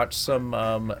going to watch some,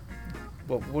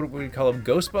 what do we call them?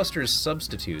 Ghostbusters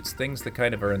substitutes, things that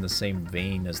kind of are in the same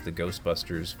vein as the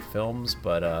Ghostbusters films,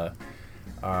 but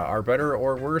are better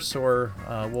or worse, or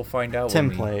we'll find out.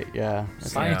 Template, yeah.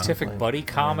 Scientific buddy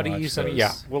comedies.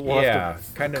 We'll we'll have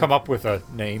to kind of come up with a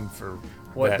name for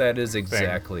what that is thing.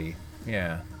 exactly.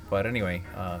 Yeah. But anyway,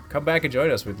 come back and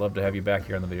join us. We'd love to have you back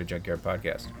here on the Video Junkyard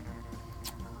Podcast.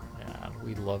 And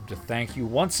we'd love to thank you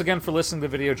once again for listening to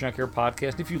the Video Junkyard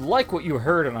Podcast. If you like what you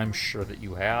heard, and I'm sure that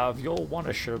you have, you'll want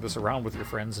to share this around with your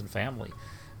friends and family.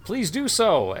 Please do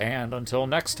so. And until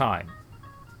next time,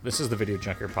 this is the Video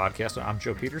Junkyard Podcast. I'm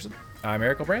Joe Peterson. I'm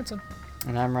Eric Branson.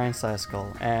 And I'm Ryan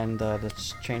Saskell. And to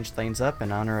change things up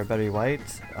in honor of Betty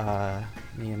White,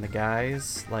 me and the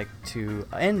guys like to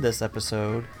end this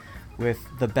episode with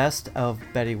the best of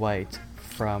Betty White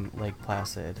from Lake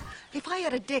Placid. If I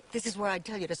had a dick, this is where I'd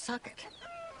tell you to suck it.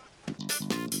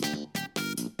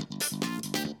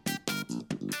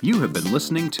 You have been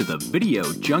listening to the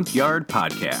Video Junkyard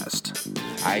Podcast.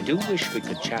 I do wish we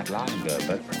could chat longer,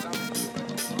 but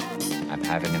I'm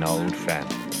having an old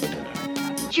friend for dinner.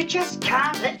 You just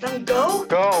can't let them go.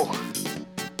 Go!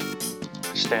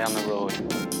 Stay on the road.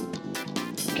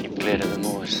 Keep clear to the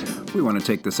moors. We want to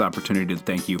take this opportunity to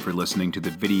thank you for listening to the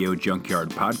Video Junkyard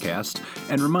Podcast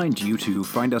and remind you to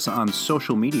find us on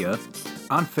social media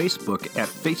on Facebook at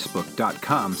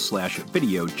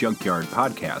facebook.com/Video Junkyard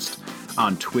Podcast,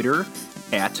 on Twitter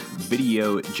at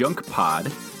Video Junk Pod,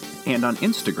 and on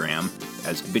Instagram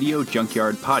as Video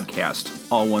Junkyard Podcast,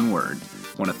 all one word.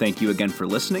 Want to thank you again for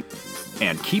listening,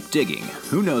 and keep digging.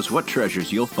 Who knows what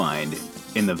treasures you'll find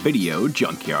in the Video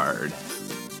Junkyard.